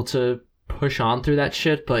be able to push on through that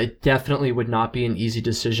shit, but it definitely would not be an easy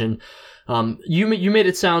decision. You made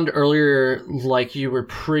it sound earlier like you were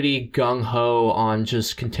pretty gung-ho on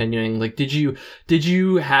just continuing. Like, did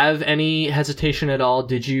you have any hesitation at all?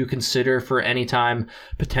 Did you consider for any time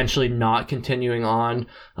potentially not continuing on?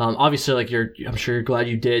 Obviously, like I'm sure you're glad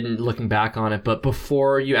you did and looking back on it, but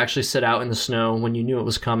before you actually set out in the snow when you knew it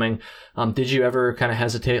was coming, did you ever kind of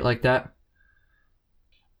hesitate like that?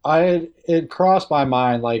 It crossed my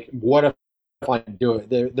mind, like, what if I can do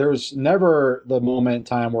it? There's never the moment in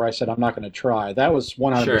time where I said I'm not going to try. That was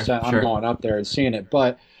 100%. I'm going up there and seeing it.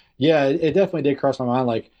 But yeah, it definitely did cross my mind.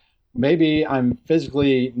 Like, maybe I'm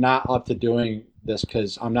physically not up to doing this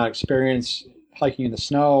because I'm not experienced hiking in the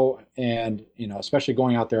snow, and especially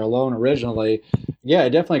going out there alone originally. Yeah,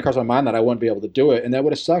 it definitely crossed my mind that I wouldn't be able to do it, and that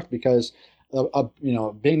would have sucked because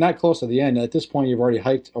being that close to the end, at this point you've already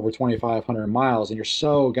hiked over 2,500 miles and you're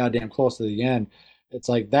so goddamn close to the end. It's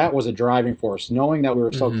like that was a driving force, knowing that we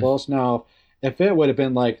were so close. Now, if it would have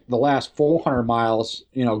been like the last 400 miles,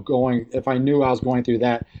 if I knew I was going through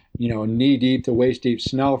that, knee deep to waist deep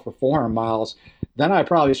snow for 400 miles, then I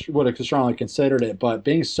probably would have strongly considered it. But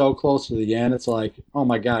being so close to the end, it's like, oh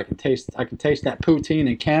my God, I can taste that poutine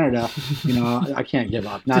in Canada. I can't give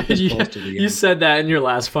up. Not this close to the end. You said that in your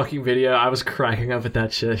last fucking video. I was cracking up at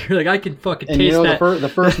that shit. You're like, I can fucking taste that. The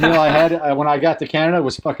first meal I had when I got to Canada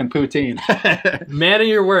was fucking poutine. Man of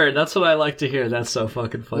your word. That's what I like to hear. That's so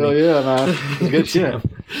fucking funny. Oh yeah, man. It's good shit.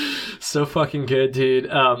 So fucking good,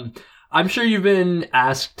 dude. I'm sure you've been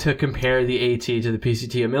asked to compare the AT to the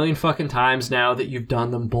PCT a million fucking times now that you've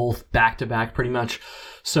done them both back to back pretty much.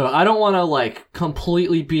 So I don't want to like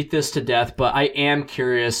completely beat this to death, but I am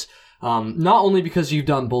curious, not only because you've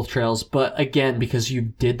done both trails, but again, because you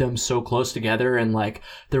did them so close together and like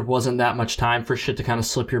there wasn't that much time for shit to kind of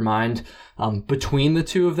slip your mind, between the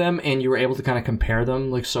two of them, and you were able to kind of compare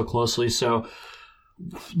them like so closely. So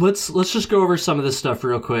let's just go over some of this stuff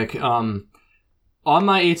real quick. On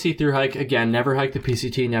my AT thru hike, again, never hiked the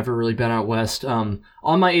PCT, never really been out west. On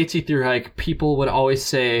my AT thru hike, people would always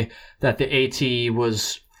say that the AT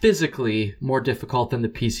was physically more difficult than the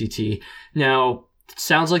PCT. Now,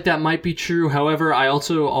 sounds like that might be true. However, I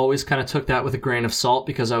also always kind of took that with a grain of salt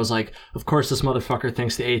because I was like, of course this motherfucker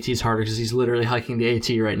thinks the AT is harder because he's literally hiking the AT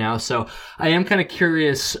right now. So I am kind of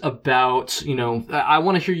curious about, I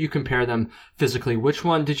want to hear you compare them physically. Which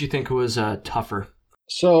one did you think was tougher?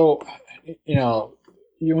 So,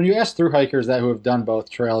 when you ask thru hikers who have done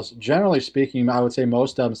both trails, generally speaking, I would say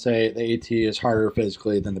most of them say the AT is harder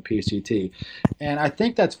physically than the PCT. And I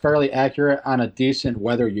think that's fairly accurate on a decent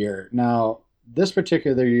weather year. Now, this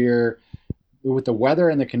particular year, with the weather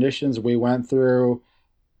and the conditions we went through,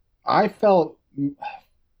 my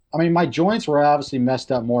joints were obviously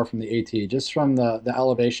messed up more from the AT, just from the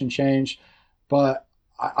elevation change. But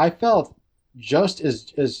I felt just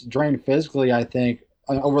as drained physically, I think,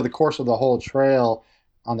 over the course of the whole trail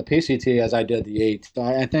on the PCT as I did the AT. So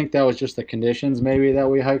I think that was just the conditions maybe that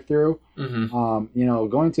we hiked through. Mm-hmm.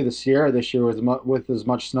 Going to the Sierra this year with as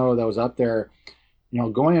much snow that was up there,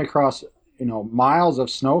 going across, miles of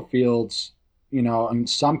snow fields, in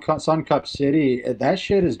sun-cupped city, that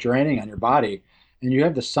shit is draining on your body. And you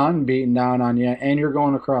have the sun beating down on you, and you're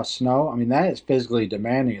going across snow. I mean, that is physically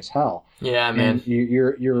demanding as hell. Yeah, man. And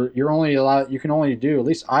you're only allowed. You can only do, at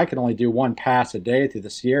least I can only do one pass a day through the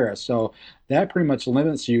Sierra. So that pretty much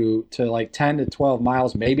limits you to like 10 to 12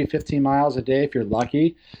 miles, maybe 15 miles a day if you're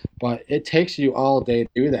lucky. But it takes you all day to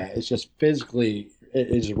do that. It's just physically,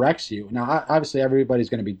 it just wrecks you. Now, obviously, everybody's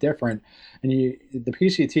going to be different. And the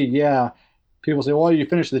PCT, yeah, people say, well, you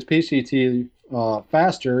finish this PCT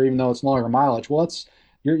faster, even though it's longer mileage. Well,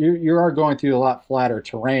 you are going through a lot flatter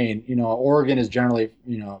terrain. Oregon is generally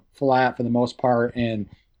flat for the most part, and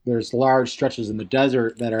there's large stretches in the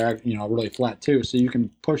desert that are really flat too. So you can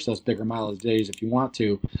push those bigger mileage days if you want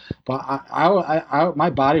to. But my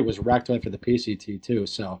body was wrecked after the PCT too.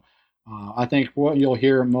 So I think what you'll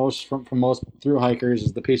hear most from most thru hikers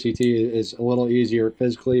is the PCT is a little easier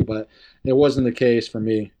physically, but it wasn't the case for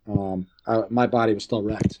me. My body was still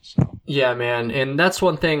wrecked. So yeah, man, and that's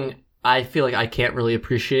one thing I feel like I can't really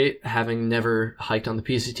appreciate, having never hiked on the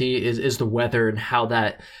PCT, is the weather and how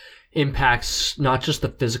that impacts not just the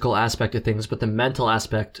physical aspect of things, but the mental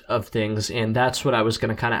aspect of things. And that's what I was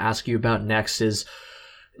going to kind of ask you about next is,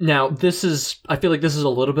 now I feel like this is a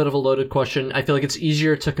little bit of a loaded question. I feel like it's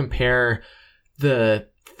easier to compare the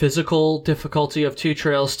physical difficulty of two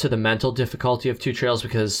trails to the mental difficulty of two trails,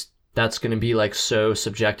 because that's going to be like so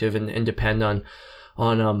subjective and depend on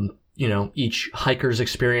each hiker's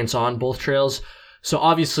experience on both trails. So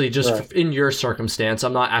obviously, just right. In your circumstance,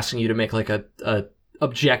 I'm not asking you to make like a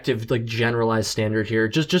objective, like generalized standard here.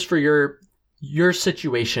 Just for your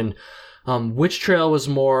situation, which trail was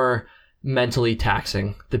more mentally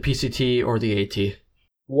taxing, the PCT or the AT?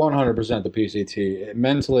 100% the PCT.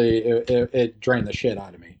 Mentally, it drained the shit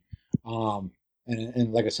out of me.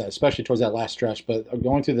 And like I said, especially towards that last stretch, but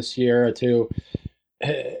going through the Sierra too,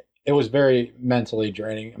 it was very mentally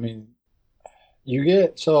draining. I mean,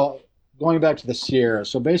 so going back to the Sierra,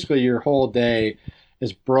 so basically your whole day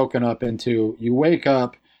is broken up into, you wake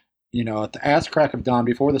up, at the ass crack of dawn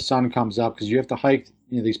before the sun comes up, because you have to hike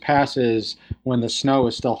these passes when the snow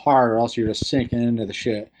is still hard, or else you're just sinking into the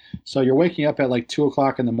shit. So you're waking up at like 2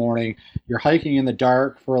 o'clock in the morning. You're hiking in the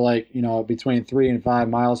dark for between 3 and 5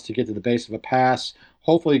 miles to get to the base of a pass,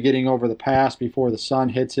 hopefully getting over the pass before the sun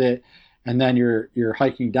hits it. And then you're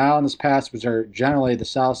hiking down this pass, which are generally the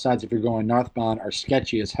south sides, if you're going northbound, are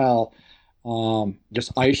sketchy as hell.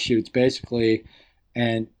 Just ice chutes basically.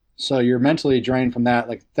 And so you're mentally drained from that.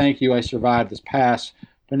 Like, thank you, I survived this pass.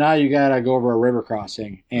 But now you got to go over a river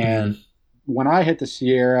crossing. And when I hit the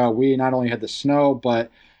Sierra, we not only had the snow,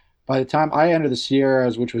 but by the time I entered the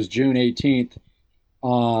Sierras, which was June 18th,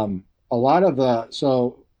 a lot of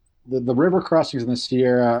the river crossings in the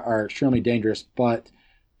Sierra are extremely dangerous. But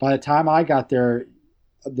by the time I got there,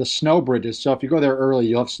 the snow bridges, so if you go there early,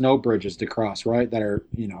 you'll have snow bridges to cross, right, that are,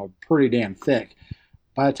 pretty damn thick.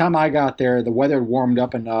 By the time I got there, the weather had warmed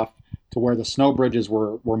up enough to where the snow bridges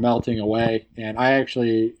were melting away. And I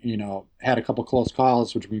actually, had a couple close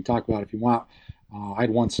calls, which we can talk about if you want. I had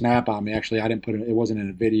one snap on me. Actually, I didn't put it wasn't in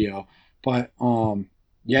a video. But,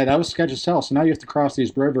 yeah, that was sketchy as hell. So now you have to cross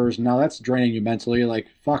these rivers. And now that's draining you mentally. Like,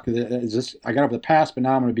 fuck, I got over the pass, but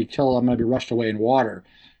now I'm going to be killed. I'm going to be rushed away in water.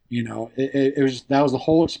 It was that was the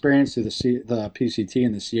whole experience through the PCT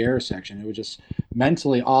and the Sierra section. It was just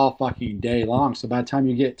mentally all fucking day long. So by the time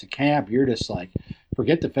you get to camp, you're just like,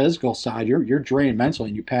 forget the physical side. You're drained mentally,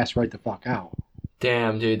 and you pass right the fuck out.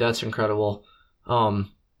 Damn, dude, that's incredible.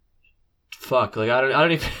 Fuck, like I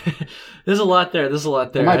don't even. There's a lot there.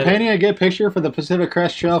 Am I painting a good picture for the Pacific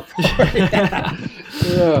Crest Trail? Yeah,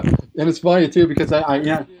 and it's funny too because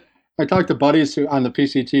I talked to buddies who on the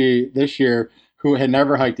PCT this year who had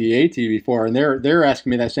never hiked the AT before, and they're asking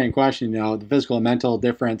me that same question, the physical and mental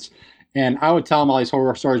difference. And I would tell them all these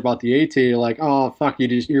horror stories about the AT, like, oh fuck,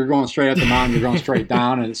 you're going straight up the mountain, you're going straight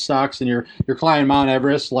down, and it sucks, and you're climbing Mount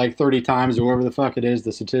Everest like 30 times or whatever the fuck it is,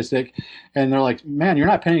 the statistic. And they're like, man, you're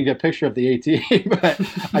not painting a good picture of the AT. But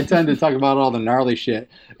I tend to talk about all the gnarly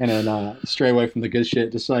shit and then stray away from the good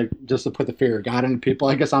shit, just to put the fear of God into people.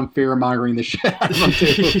 I guess I'm fear mongering the shit out of them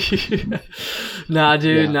too. Nah,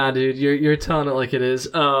 dude, you're telling it like it is.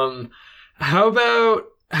 How about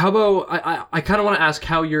I kind of want to ask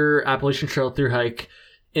how your Appalachian Trail thru hike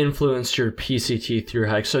influenced your PCT thru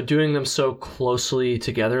hike. So doing them so closely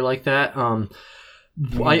together like that.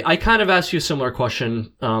 I kind of asked you a similar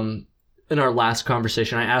question in our last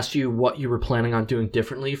conversation. I asked you what you were planning on doing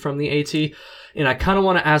differently from the AT, and I kind of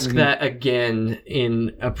want to ask that again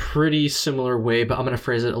in a pretty similar way, but I'm going to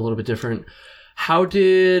phrase it a little bit different. How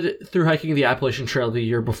did thru hiking the Appalachian Trail the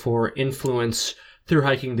year before influence thru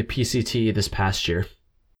hiking the PCT this past year?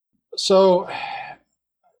 So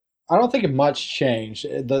I don't think much changed.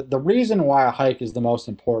 The reason why a hike is the most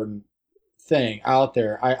important thing out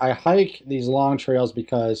there, I hike these long trails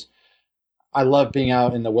because I love being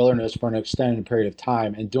out in the wilderness for an extended period of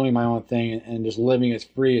time and doing my own thing and just living as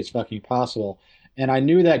free as fucking possible. And I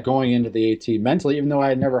knew that going into the AT mentally, even though I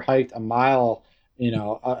had never hiked a mile,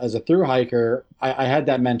 as a thru hiker, I had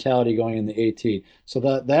that mentality going in the AT. So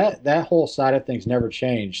that whole side of things never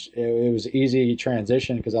changed. It was easy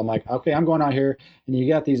transition because I'm like, okay, I'm going out here, and you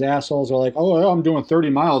got these assholes who are like, oh, I'm doing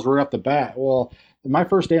 30 miles right off the bat. Well, my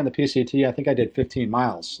first day on the PCT, I think I did 15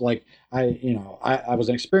 miles. Like I was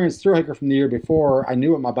an experienced thru hiker from the year before. I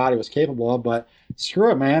knew what my body was capable of, but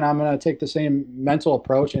screw it, man. I'm going to take the same mental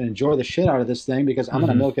approach and enjoy the shit out of this thing because I'm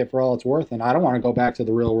going to milk it for all it's worth. And I don't want to go back to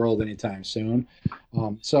the real world anytime soon.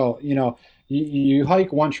 So, you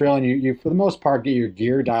hike one trail and you, for the most part, get your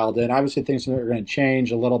gear dialed in. Obviously things are going to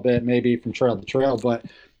change a little bit, maybe from trail to trail, but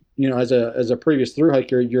as a previous thru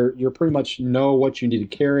hiker, you're pretty much know what you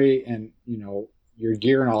need to carry and, your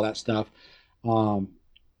gear and all that stuff.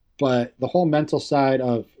 But the whole mental side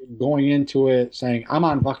of going into it saying, I'm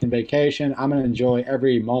on fucking vacation, I'm going to enjoy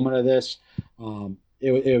every moment of this.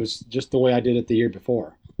 It was just the way I did it the year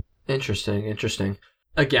before. Interesting.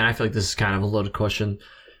 Again, I feel like this is kind of a loaded question,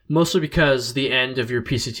 mostly because the end of your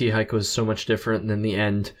PCT hike was so much different than the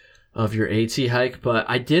end of your AT hike. But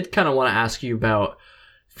I did kind of want to ask you about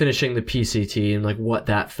finishing the PCT and like what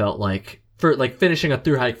that felt like for like finishing a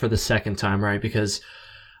thru hike for the second time, right? Because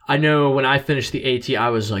I know when I finished the AT, I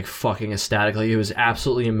was like fucking ecstatic. Like it was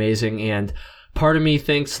absolutely amazing. And part of me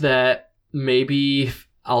thinks that maybe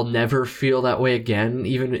I'll never feel that way again,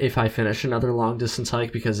 even if I finish another long distance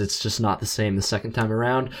hike, because it's just not the same the second time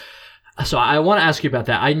around. So I want to ask you about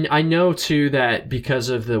that. I know too that because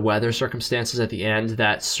of the weather circumstances at the end,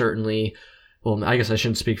 that certainly, well, I guess I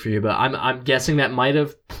shouldn't speak for you, but I'm guessing that might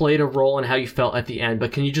have played a role in how you felt at the end.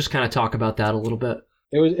 But can you just kind of talk about that a little bit?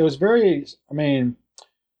 It was very, I mean,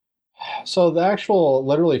 so the actual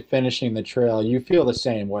literally finishing the trail, you feel the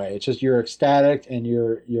same way. It's just you're ecstatic and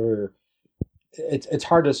you're it's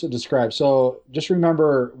hard to describe. So just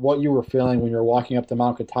remember what you were feeling when you were walking up the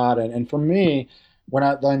Mount Katahdin. And for me,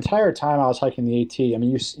 the entire time I was hiking the AT, I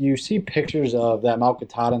mean, you see pictures of that Mount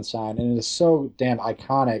Katahdin sign, and it is so damn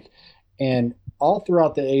iconic. And all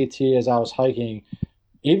throughout the AT, as I was hiking,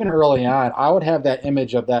 even early on, I would have that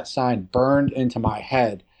image of that sign burned into my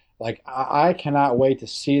head. Like I cannot wait to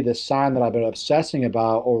see this sign that I've been obsessing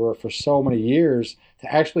about over for so many years,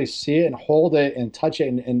 to actually see it and hold it and touch it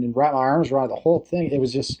and wrap my arms around the whole thing. It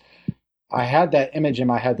was just, I had that image in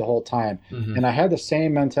my head the whole time. Mm-hmm. And I had the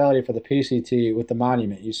same mentality for the PCT with the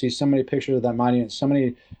monument. You see so many pictures of that monument, so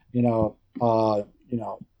many,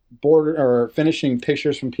 border or finishing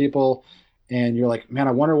pictures from people. And you're like, man,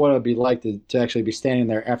 I wonder what it would be like to actually be standing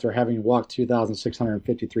there after having walked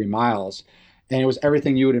 2,653 miles. And it was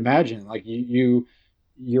everything you would imagine. Like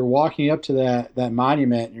you're walking up to that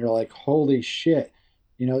monument and you're like, holy shit.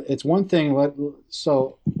 It's one thing.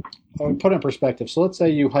 So I'll put it in perspective. So let's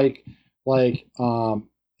say you hike like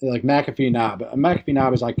McAfee Knob. McAfee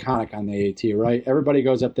Knob is iconic on the AT, right? Everybody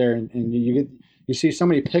goes up there and you see so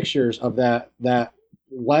many pictures of that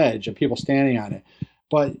ledge of people standing on it.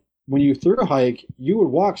 But when you through hike, you would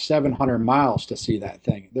walk 700 miles to see that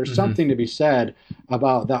thing. There's Mm-hmm. something to be said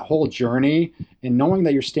about that whole journey, and knowing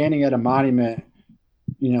that you're standing at a monument,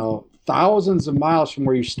 thousands of miles from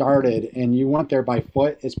where you started, and you went there by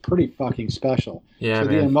foot. Is pretty fucking special. Yeah, so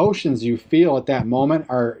man. The emotions you feel at that moment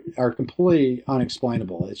are completely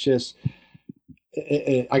unexplainable. It's just,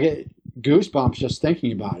 I get goosebumps just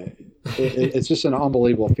thinking about it. It's just an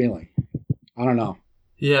unbelievable feeling. I don't know.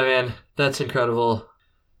 Yeah, man, that's incredible.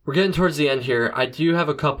 We're getting towards the end here. I do have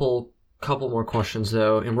a couple more questions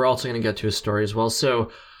though, and we're also going to get to a story as well.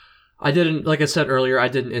 So like I said earlier, I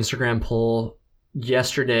did an Instagram poll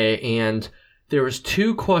yesterday, and there was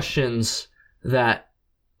 2 questions that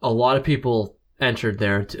a lot of people entered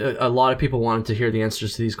there. A lot of people wanted to hear the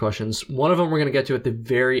answers to these questions. One of them we're going to get to at the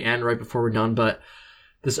very end, right before we're done, but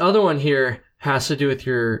this other one here has to do with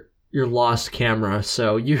your lost camera.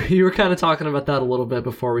 So you were kind of talking about that a little bit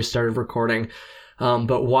before we started recording.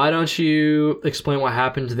 But why don't you explain what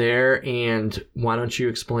happened there, and why don't you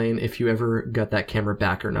explain if you ever got that camera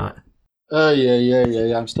back or not?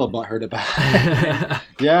 Yeah. I'm still butthurt about it.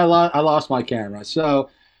 Yeah, I lost my camera. So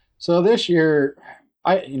this year,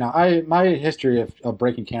 my history of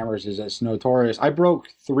breaking cameras is it's notorious. I broke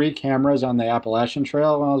 3 cameras on the Appalachian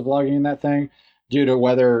Trail when I was vlogging that thing, due to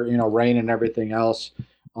weather, rain and everything else.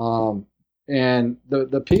 And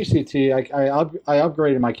the PCT, I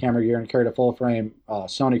upgraded my camera gear and carried a full frame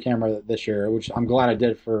Sony camera this year, which I'm glad I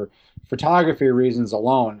did for photography reasons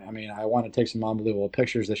alone. I mean, I want to take some unbelievable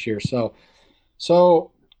pictures this year.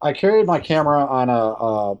 So I carried my camera on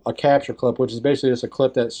a capture clip, which is basically just a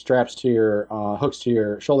clip that straps to your hooks to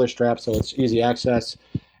your shoulder strap, so it's easy access.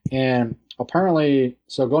 And apparently,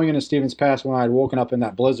 so going into Stevens Pass when I had woken up in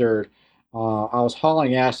that blizzard, I was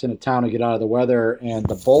hauling ass into town to get out of the weather, and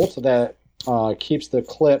the bolt that keeps the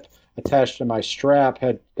clip attached to my strap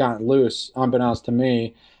had gotten loose, unbeknownst to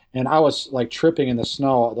me, and I was like tripping in the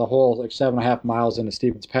snow the whole like 7.5 miles into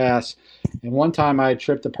Stevens Pass. And one time I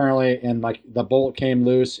tripped apparently, and like the bolt came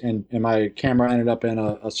loose, and my camera ended up in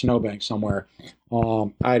a snowbank somewhere.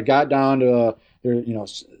 I had got down to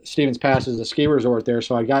Stevens Pass is a ski resort there,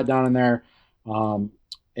 so I got down in there.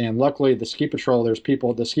 And luckily, the ski patrol, there's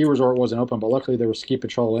people, the ski resort wasn't open, but luckily there was ski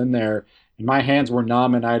patrol in there. And my hands were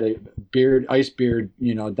numb, and I had a ice beard,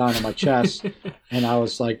 down in my chest. And I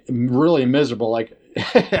was like really miserable. Like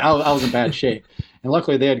I was in bad shape. And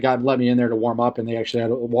luckily they had let me in there to warm up, and they actually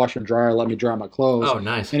had a washer and dryer, let me dry my clothes. Oh,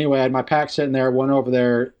 nice. Anyway, I had my pack sitting there, went over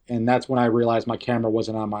there, and that's when I realized my camera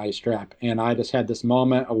wasn't on my strap. And I just had this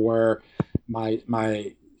moment of where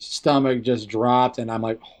my stomach just dropped, and I'm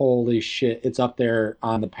like, holy shit, it's up there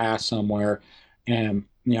on the pass somewhere. And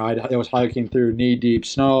I was hiking through knee-deep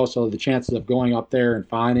snow, so the chances of going up there and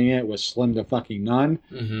finding it was slim to fucking none.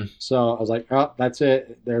 Mm-hmm. So I was like, oh, that's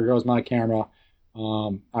it. There goes my camera.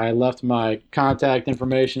 I left my contact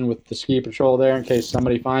information with the ski patrol there in case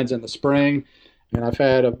somebody finds it in the spring. And I've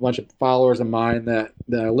had a bunch of followers of mine that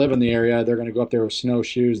live in the area. They're going to go up there with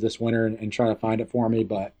snowshoes this winter and try to find it for me.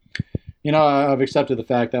 But, I've accepted the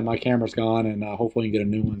fact that my camera's gone, and hopefully I can get a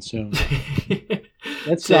new one soon.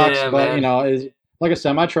 It sucks, Damn, but man. is like I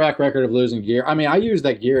said, my track record of losing gear. I mean, I use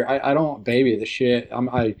that gear. I don't baby the shit.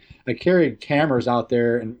 I carry cameras out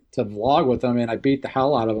there and to vlog with them, and I beat the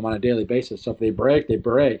hell out of them on a daily basis. So if they break, they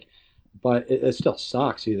break. But it still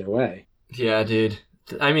sucks either way. Yeah, dude.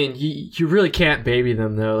 I mean, you really can't baby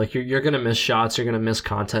them though. Like you're gonna miss shots, you're gonna miss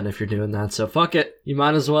content if you're doing that. So fuck it, you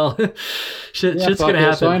might as well. Yeah, Shit's fuck gonna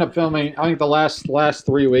it. So I happen. ended up filming. I think the last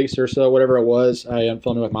 3 weeks or so, whatever it was, I am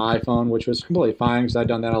filming with my iPhone, which was completely fine because I'd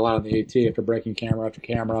done that a lot on the AT after breaking camera after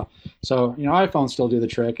camera. So iPhones still do the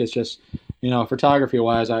trick. It's just photography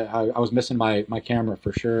wise, I was missing my camera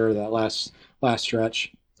for sure that last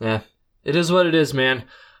stretch. Yeah, it is what it is, man.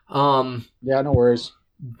 Yeah, no worries.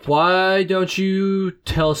 Why don't you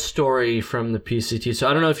tell a story from the PCT? So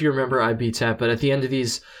I don't know if you remember IBTAP, but at the end of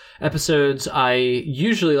these episodes, I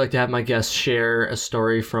usually like to have my guests share a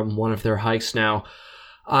story from one of their hikes. Now,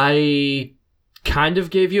 I kind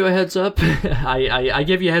of gave you a heads up. I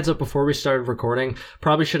gave you a heads up before we started recording.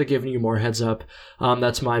 Probably should have given you more heads up.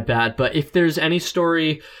 That's my bad. But if there's any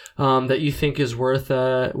story that you think is worth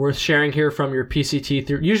sharing here from your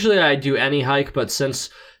PCT, usually I do any hike, but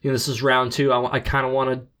since this is round 2, I kind of want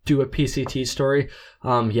to do a PCT story.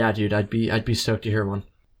 Yeah, dude, I'd be stoked to hear one.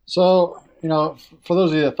 So for those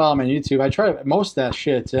of you that follow me on YouTube, I try to most of that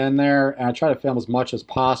shit's in there, and I try to film as much as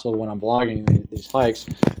possible when I'm vlogging these hikes.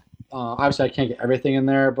 Obviously, I can't get everything in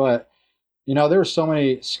there, but there were so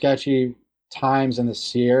many sketchy times in the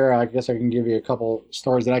Sierra. I guess I can give you a couple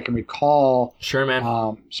stories that I can recall. Sure,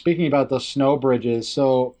 man. Speaking about those snow bridges,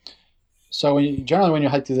 so generally when you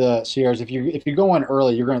hike through the Sierras, if you go in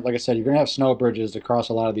early, you're gonna, like I said, you're gonna have snow bridges to cross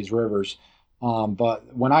a lot of these rivers.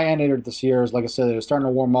 But when I entered the Sierras, like I said, it was starting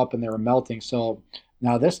to warm up and they were melting. So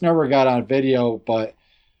now this never got on video, but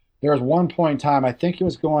there was one point in time, I think it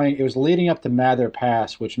was leading up to Mather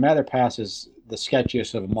Pass, which Mather Pass is the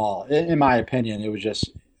sketchiest of them all. In my opinion, it was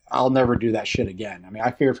just, I'll never do that shit again. I mean,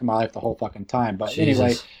 I feared for my life the whole fucking time. But anyway,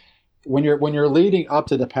 Jesus. when you're leading up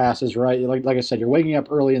to the passes, right? Like I said, you're waking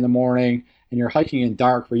up early in the morning and you're hiking in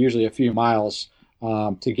dark for usually a few miles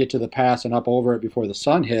to get to the pass and up over it before the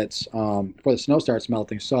sun hits, before the snow starts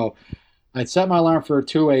melting. So I'd set my alarm for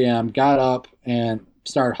 2 a.m., got up and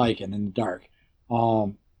started hiking in the dark.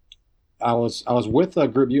 I was with a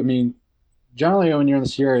group. I mean, generally when you're in the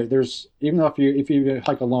Sierra, there's, even though if you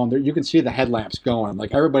hike alone, there, you can see the headlamps going.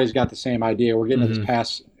 Like everybody's got the same idea. We're getting to this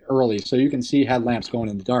pass early, so you can see headlamps going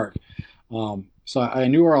in the dark. So I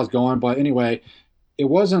knew where I was going, but anyway, it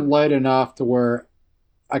wasn't light enough to where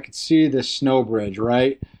I could see the snow bridge.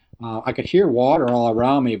 Right, I could hear water all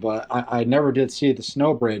around me, but I never did see the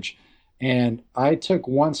snow bridge. And I took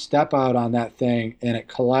one step out on that thing, and it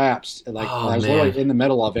collapsed. Like I was literally in the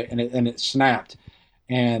middle of it, and it snapped,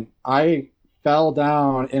 and I fell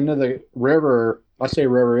down into the river. I say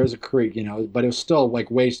river, it was a creek, but it was still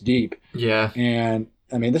like waist deep. Yeah. And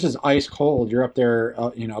I mean, this is ice cold. You're up there,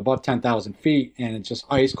 above 10,000 feet, and it's just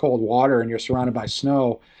ice cold water, and you're surrounded by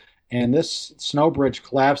snow. And this snow bridge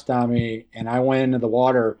collapsed on me, and I went into the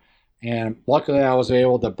water. And luckily, I was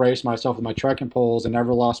able to brace myself with my trekking poles and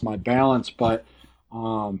never lost my balance. But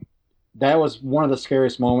that was one of the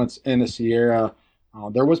scariest moments in the Sierra.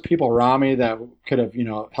 There was people around me that could have,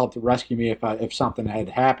 helped rescue me if something had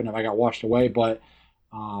happened, if I got washed away. But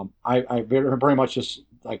I very much just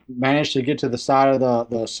like managed to get to the side of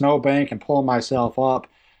the snowbank and pull myself up.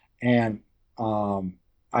 And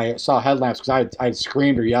I saw headlamps because I'd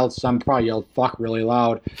screamed or yelled. Some probably yelled "fuck" really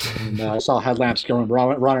loud, and I saw headlamps going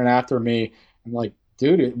running after me. I'm like,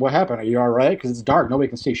 dude, what happened? Are you all right? Because it's dark, nobody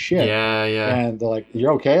can see shit. Yeah, yeah. And they're like,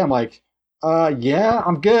 "You're okay?" I'm like, yeah,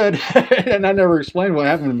 I'm good." And I never explained what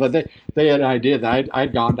happened, but they had an idea that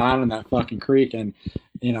I'd gone down in that fucking creek, and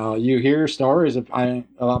you hear stories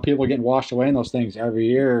about people getting washed away in those things every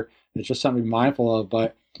year. It's just something to be mindful of,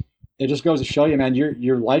 but it just goes to show you, man,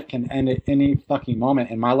 your life can end at any fucking moment,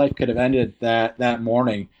 and my life could have ended that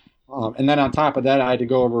morning. And then on top of that, I had to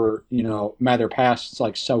go over, Mather Pass. It's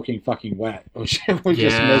like soaking fucking wet, which was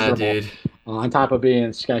just miserable. Dude. On top of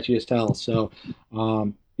being sketchy as hell. So,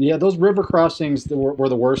 yeah, those river crossings were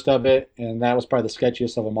the worst of it, and that was probably the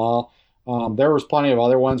sketchiest of them all. There was plenty of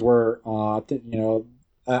other ones where,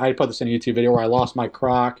 I put this in a YouTube video where I lost my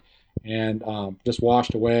croc and just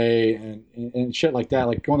washed away and shit like that.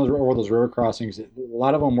 Like going over those river crossings, a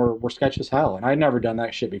lot of them were sketchy as hell, and I'd never done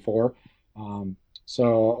that shit before.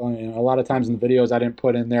 So a lot of times in the videos I didn't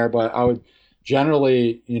put in there, but I would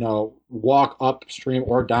generally, walk upstream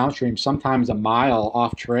or downstream, sometimes a mile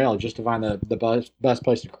off trail just to find the best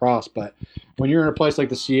place to cross. But when you're in a place like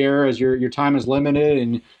the Sierras, your time is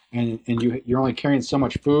limited, and you're only carrying so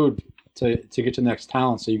much food to get to the next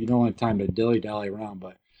town, so you don't have time to dilly-dally around.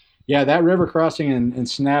 But Yeah, that river crossing and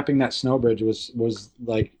snapping that snow bridge was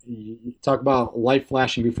like, you talk about light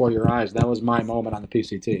flashing before your eyes. That was my moment on the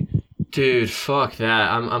PCT. Dude, fuck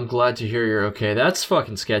that. I'm glad to hear you're okay. That's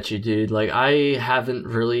fucking sketchy, dude. Like, I haven't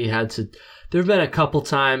really had to. There've been a couple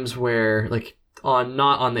times where, like,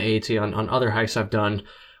 not on the AT, on other hikes I've done,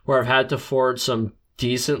 where I've had to ford some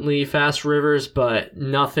decently fast rivers, but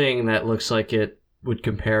nothing that looks like it would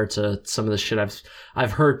compare to some of the shit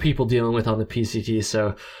I've heard people dealing with on the PCT.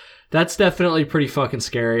 So that's definitely pretty fucking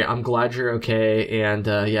scary. I'm glad you're okay, and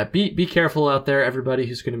yeah, be careful out there, everybody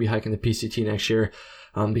who's going to be hiking the PCT next year.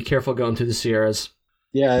 Be careful going through the Sierras.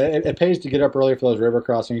 Yeah, it pays to get up early for those river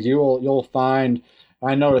crossings. You'll find,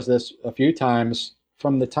 I noticed this a few times,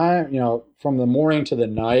 from the morning to the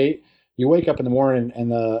night. You wake up in the morning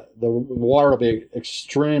and the water will be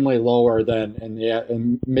extremely lower than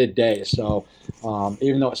in midday. So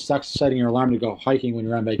even though it sucks setting your alarm to go hiking when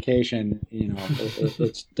you're on vacation,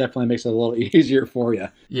 it definitely makes it a little easier for you.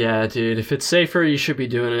 Yeah, dude. If it's safer, you should be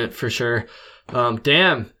doing it for sure.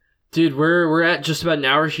 Damn. Dude, we're at just about an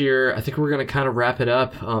hour here. I think we're going to kind of wrap it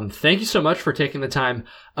up. Thank you so much for taking the time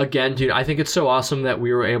again, dude. I think it's so awesome that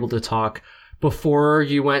we were able to talk before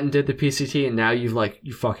you went and did the PCT, and now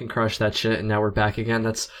you fucking crushed that shit, and now we're back again.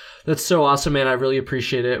 That's so awesome, man. I really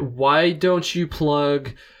appreciate it. Why don't you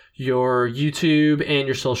plug your YouTube and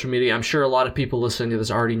your social media? I'm sure a lot of people listening to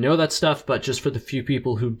this already know that stuff, but just for the few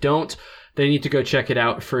people who don't, they need to go check it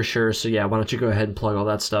out for sure. So yeah, why don't you go ahead and plug all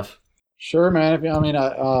that stuff? Sure, man.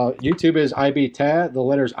 YouTube is IBTAT. The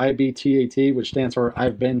letters IBTAT, which stands for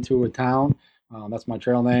I've Been to a Town. That's my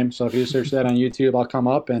trail name. So if you search that on YouTube, I'll come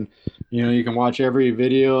up, and you can watch every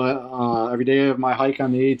video every day of my hike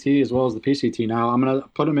on the AT as well as the PCT. Now I'm gonna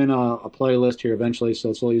put them in a playlist here eventually,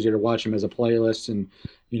 so it's a little easier to watch them as a playlist and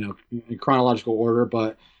in chronological order.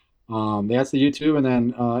 But that's the YouTube, and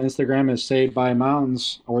then Instagram is Saved by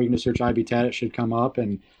Mountains, or you can just search IBTAT. It should come up,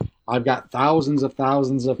 and I've got thousands of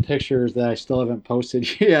pictures that I still haven't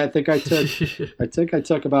posted. Yeah, I think I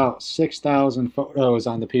took about 6,000 photos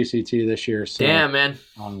on the PCT this year. So, damn, man.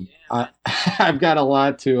 I've got a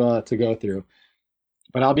lot to go through,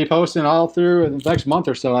 but I'll be posting all through the next month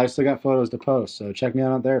or so. I still got photos to post, so check me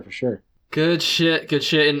out there for sure. Good shit.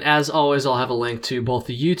 And as always, I'll have a link to both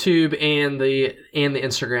the YouTube and the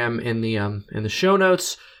Instagram in the show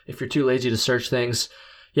notes if you're too lazy to search things.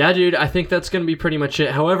 Yeah, dude, I think that's going to be pretty much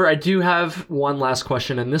it. However, I do have one last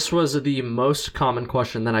question, and this was the most common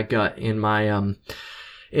question that I got in my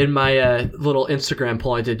little Instagram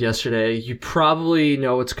poll I did yesterday. You probably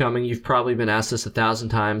know what's coming. You've probably been asked this 1,000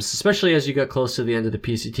 times, especially as you got close to the end of the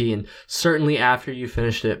PCT, and certainly after you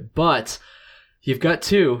finished it. But you've got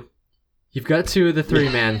two. You've got two of the three,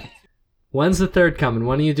 man. When's the third coming?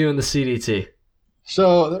 When are you doing the CDT?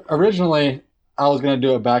 So originally, I was going to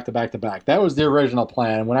do it back to back to back. That was the original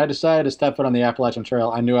plan. When I decided to step foot on the Appalachian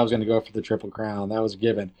Trail, I knew I was going to go for the Triple Crown. That was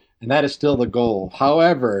given. And that is still the goal.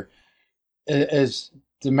 However, as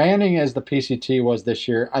demanding as the PCT was this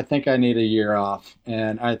year, I think I need a year off.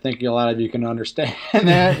 And I think a lot of you can understand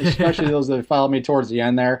that, especially those that followed me towards the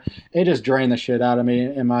end there. It just drained the shit out of me,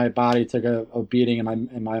 and my body took a beating,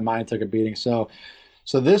 and my mind took a beating. So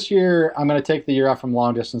this year, I'm going to take the year off from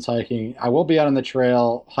long distance hiking. I will be out on the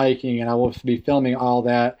trail hiking, and I will be filming all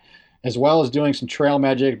that, as well as doing some trail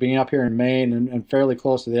magic, being up here in Maine and fairly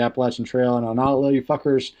close to the Appalachian Trail. And on all of you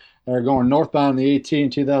fuckers that are going northbound in the AT in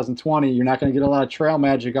 2020, you're not going to get a lot of trail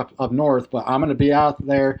magic up north, but I'm going to be out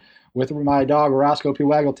there with my dog Roscoe P.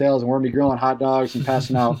 Waggletails, and we're going to be grilling hot dogs and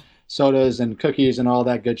passing out sodas and cookies and all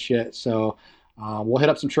that good shit. So we'll hit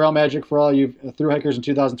up some trail magic for all you thru hikers in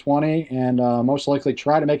 2020, and most likely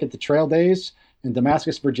try to make it to trail days in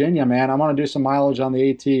Damascus, Virginia, man. I want to do some mileage on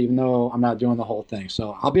the AT, even though I'm not doing the whole thing.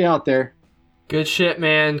 So I'll be out there. Good shit,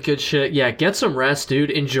 man. Good shit. Yeah, get some rest, dude.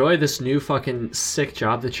 Enjoy this new fucking sick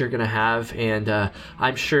job that you're going to have, and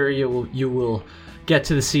I'm sure you will get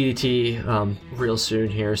to the CDT real soon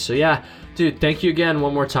here. So yeah, dude, thank you again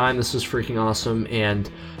one more time. This was freaking awesome, and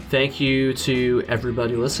thank you to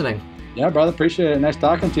everybody listening. Yeah, brother, appreciate it. Nice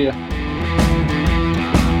talking to you.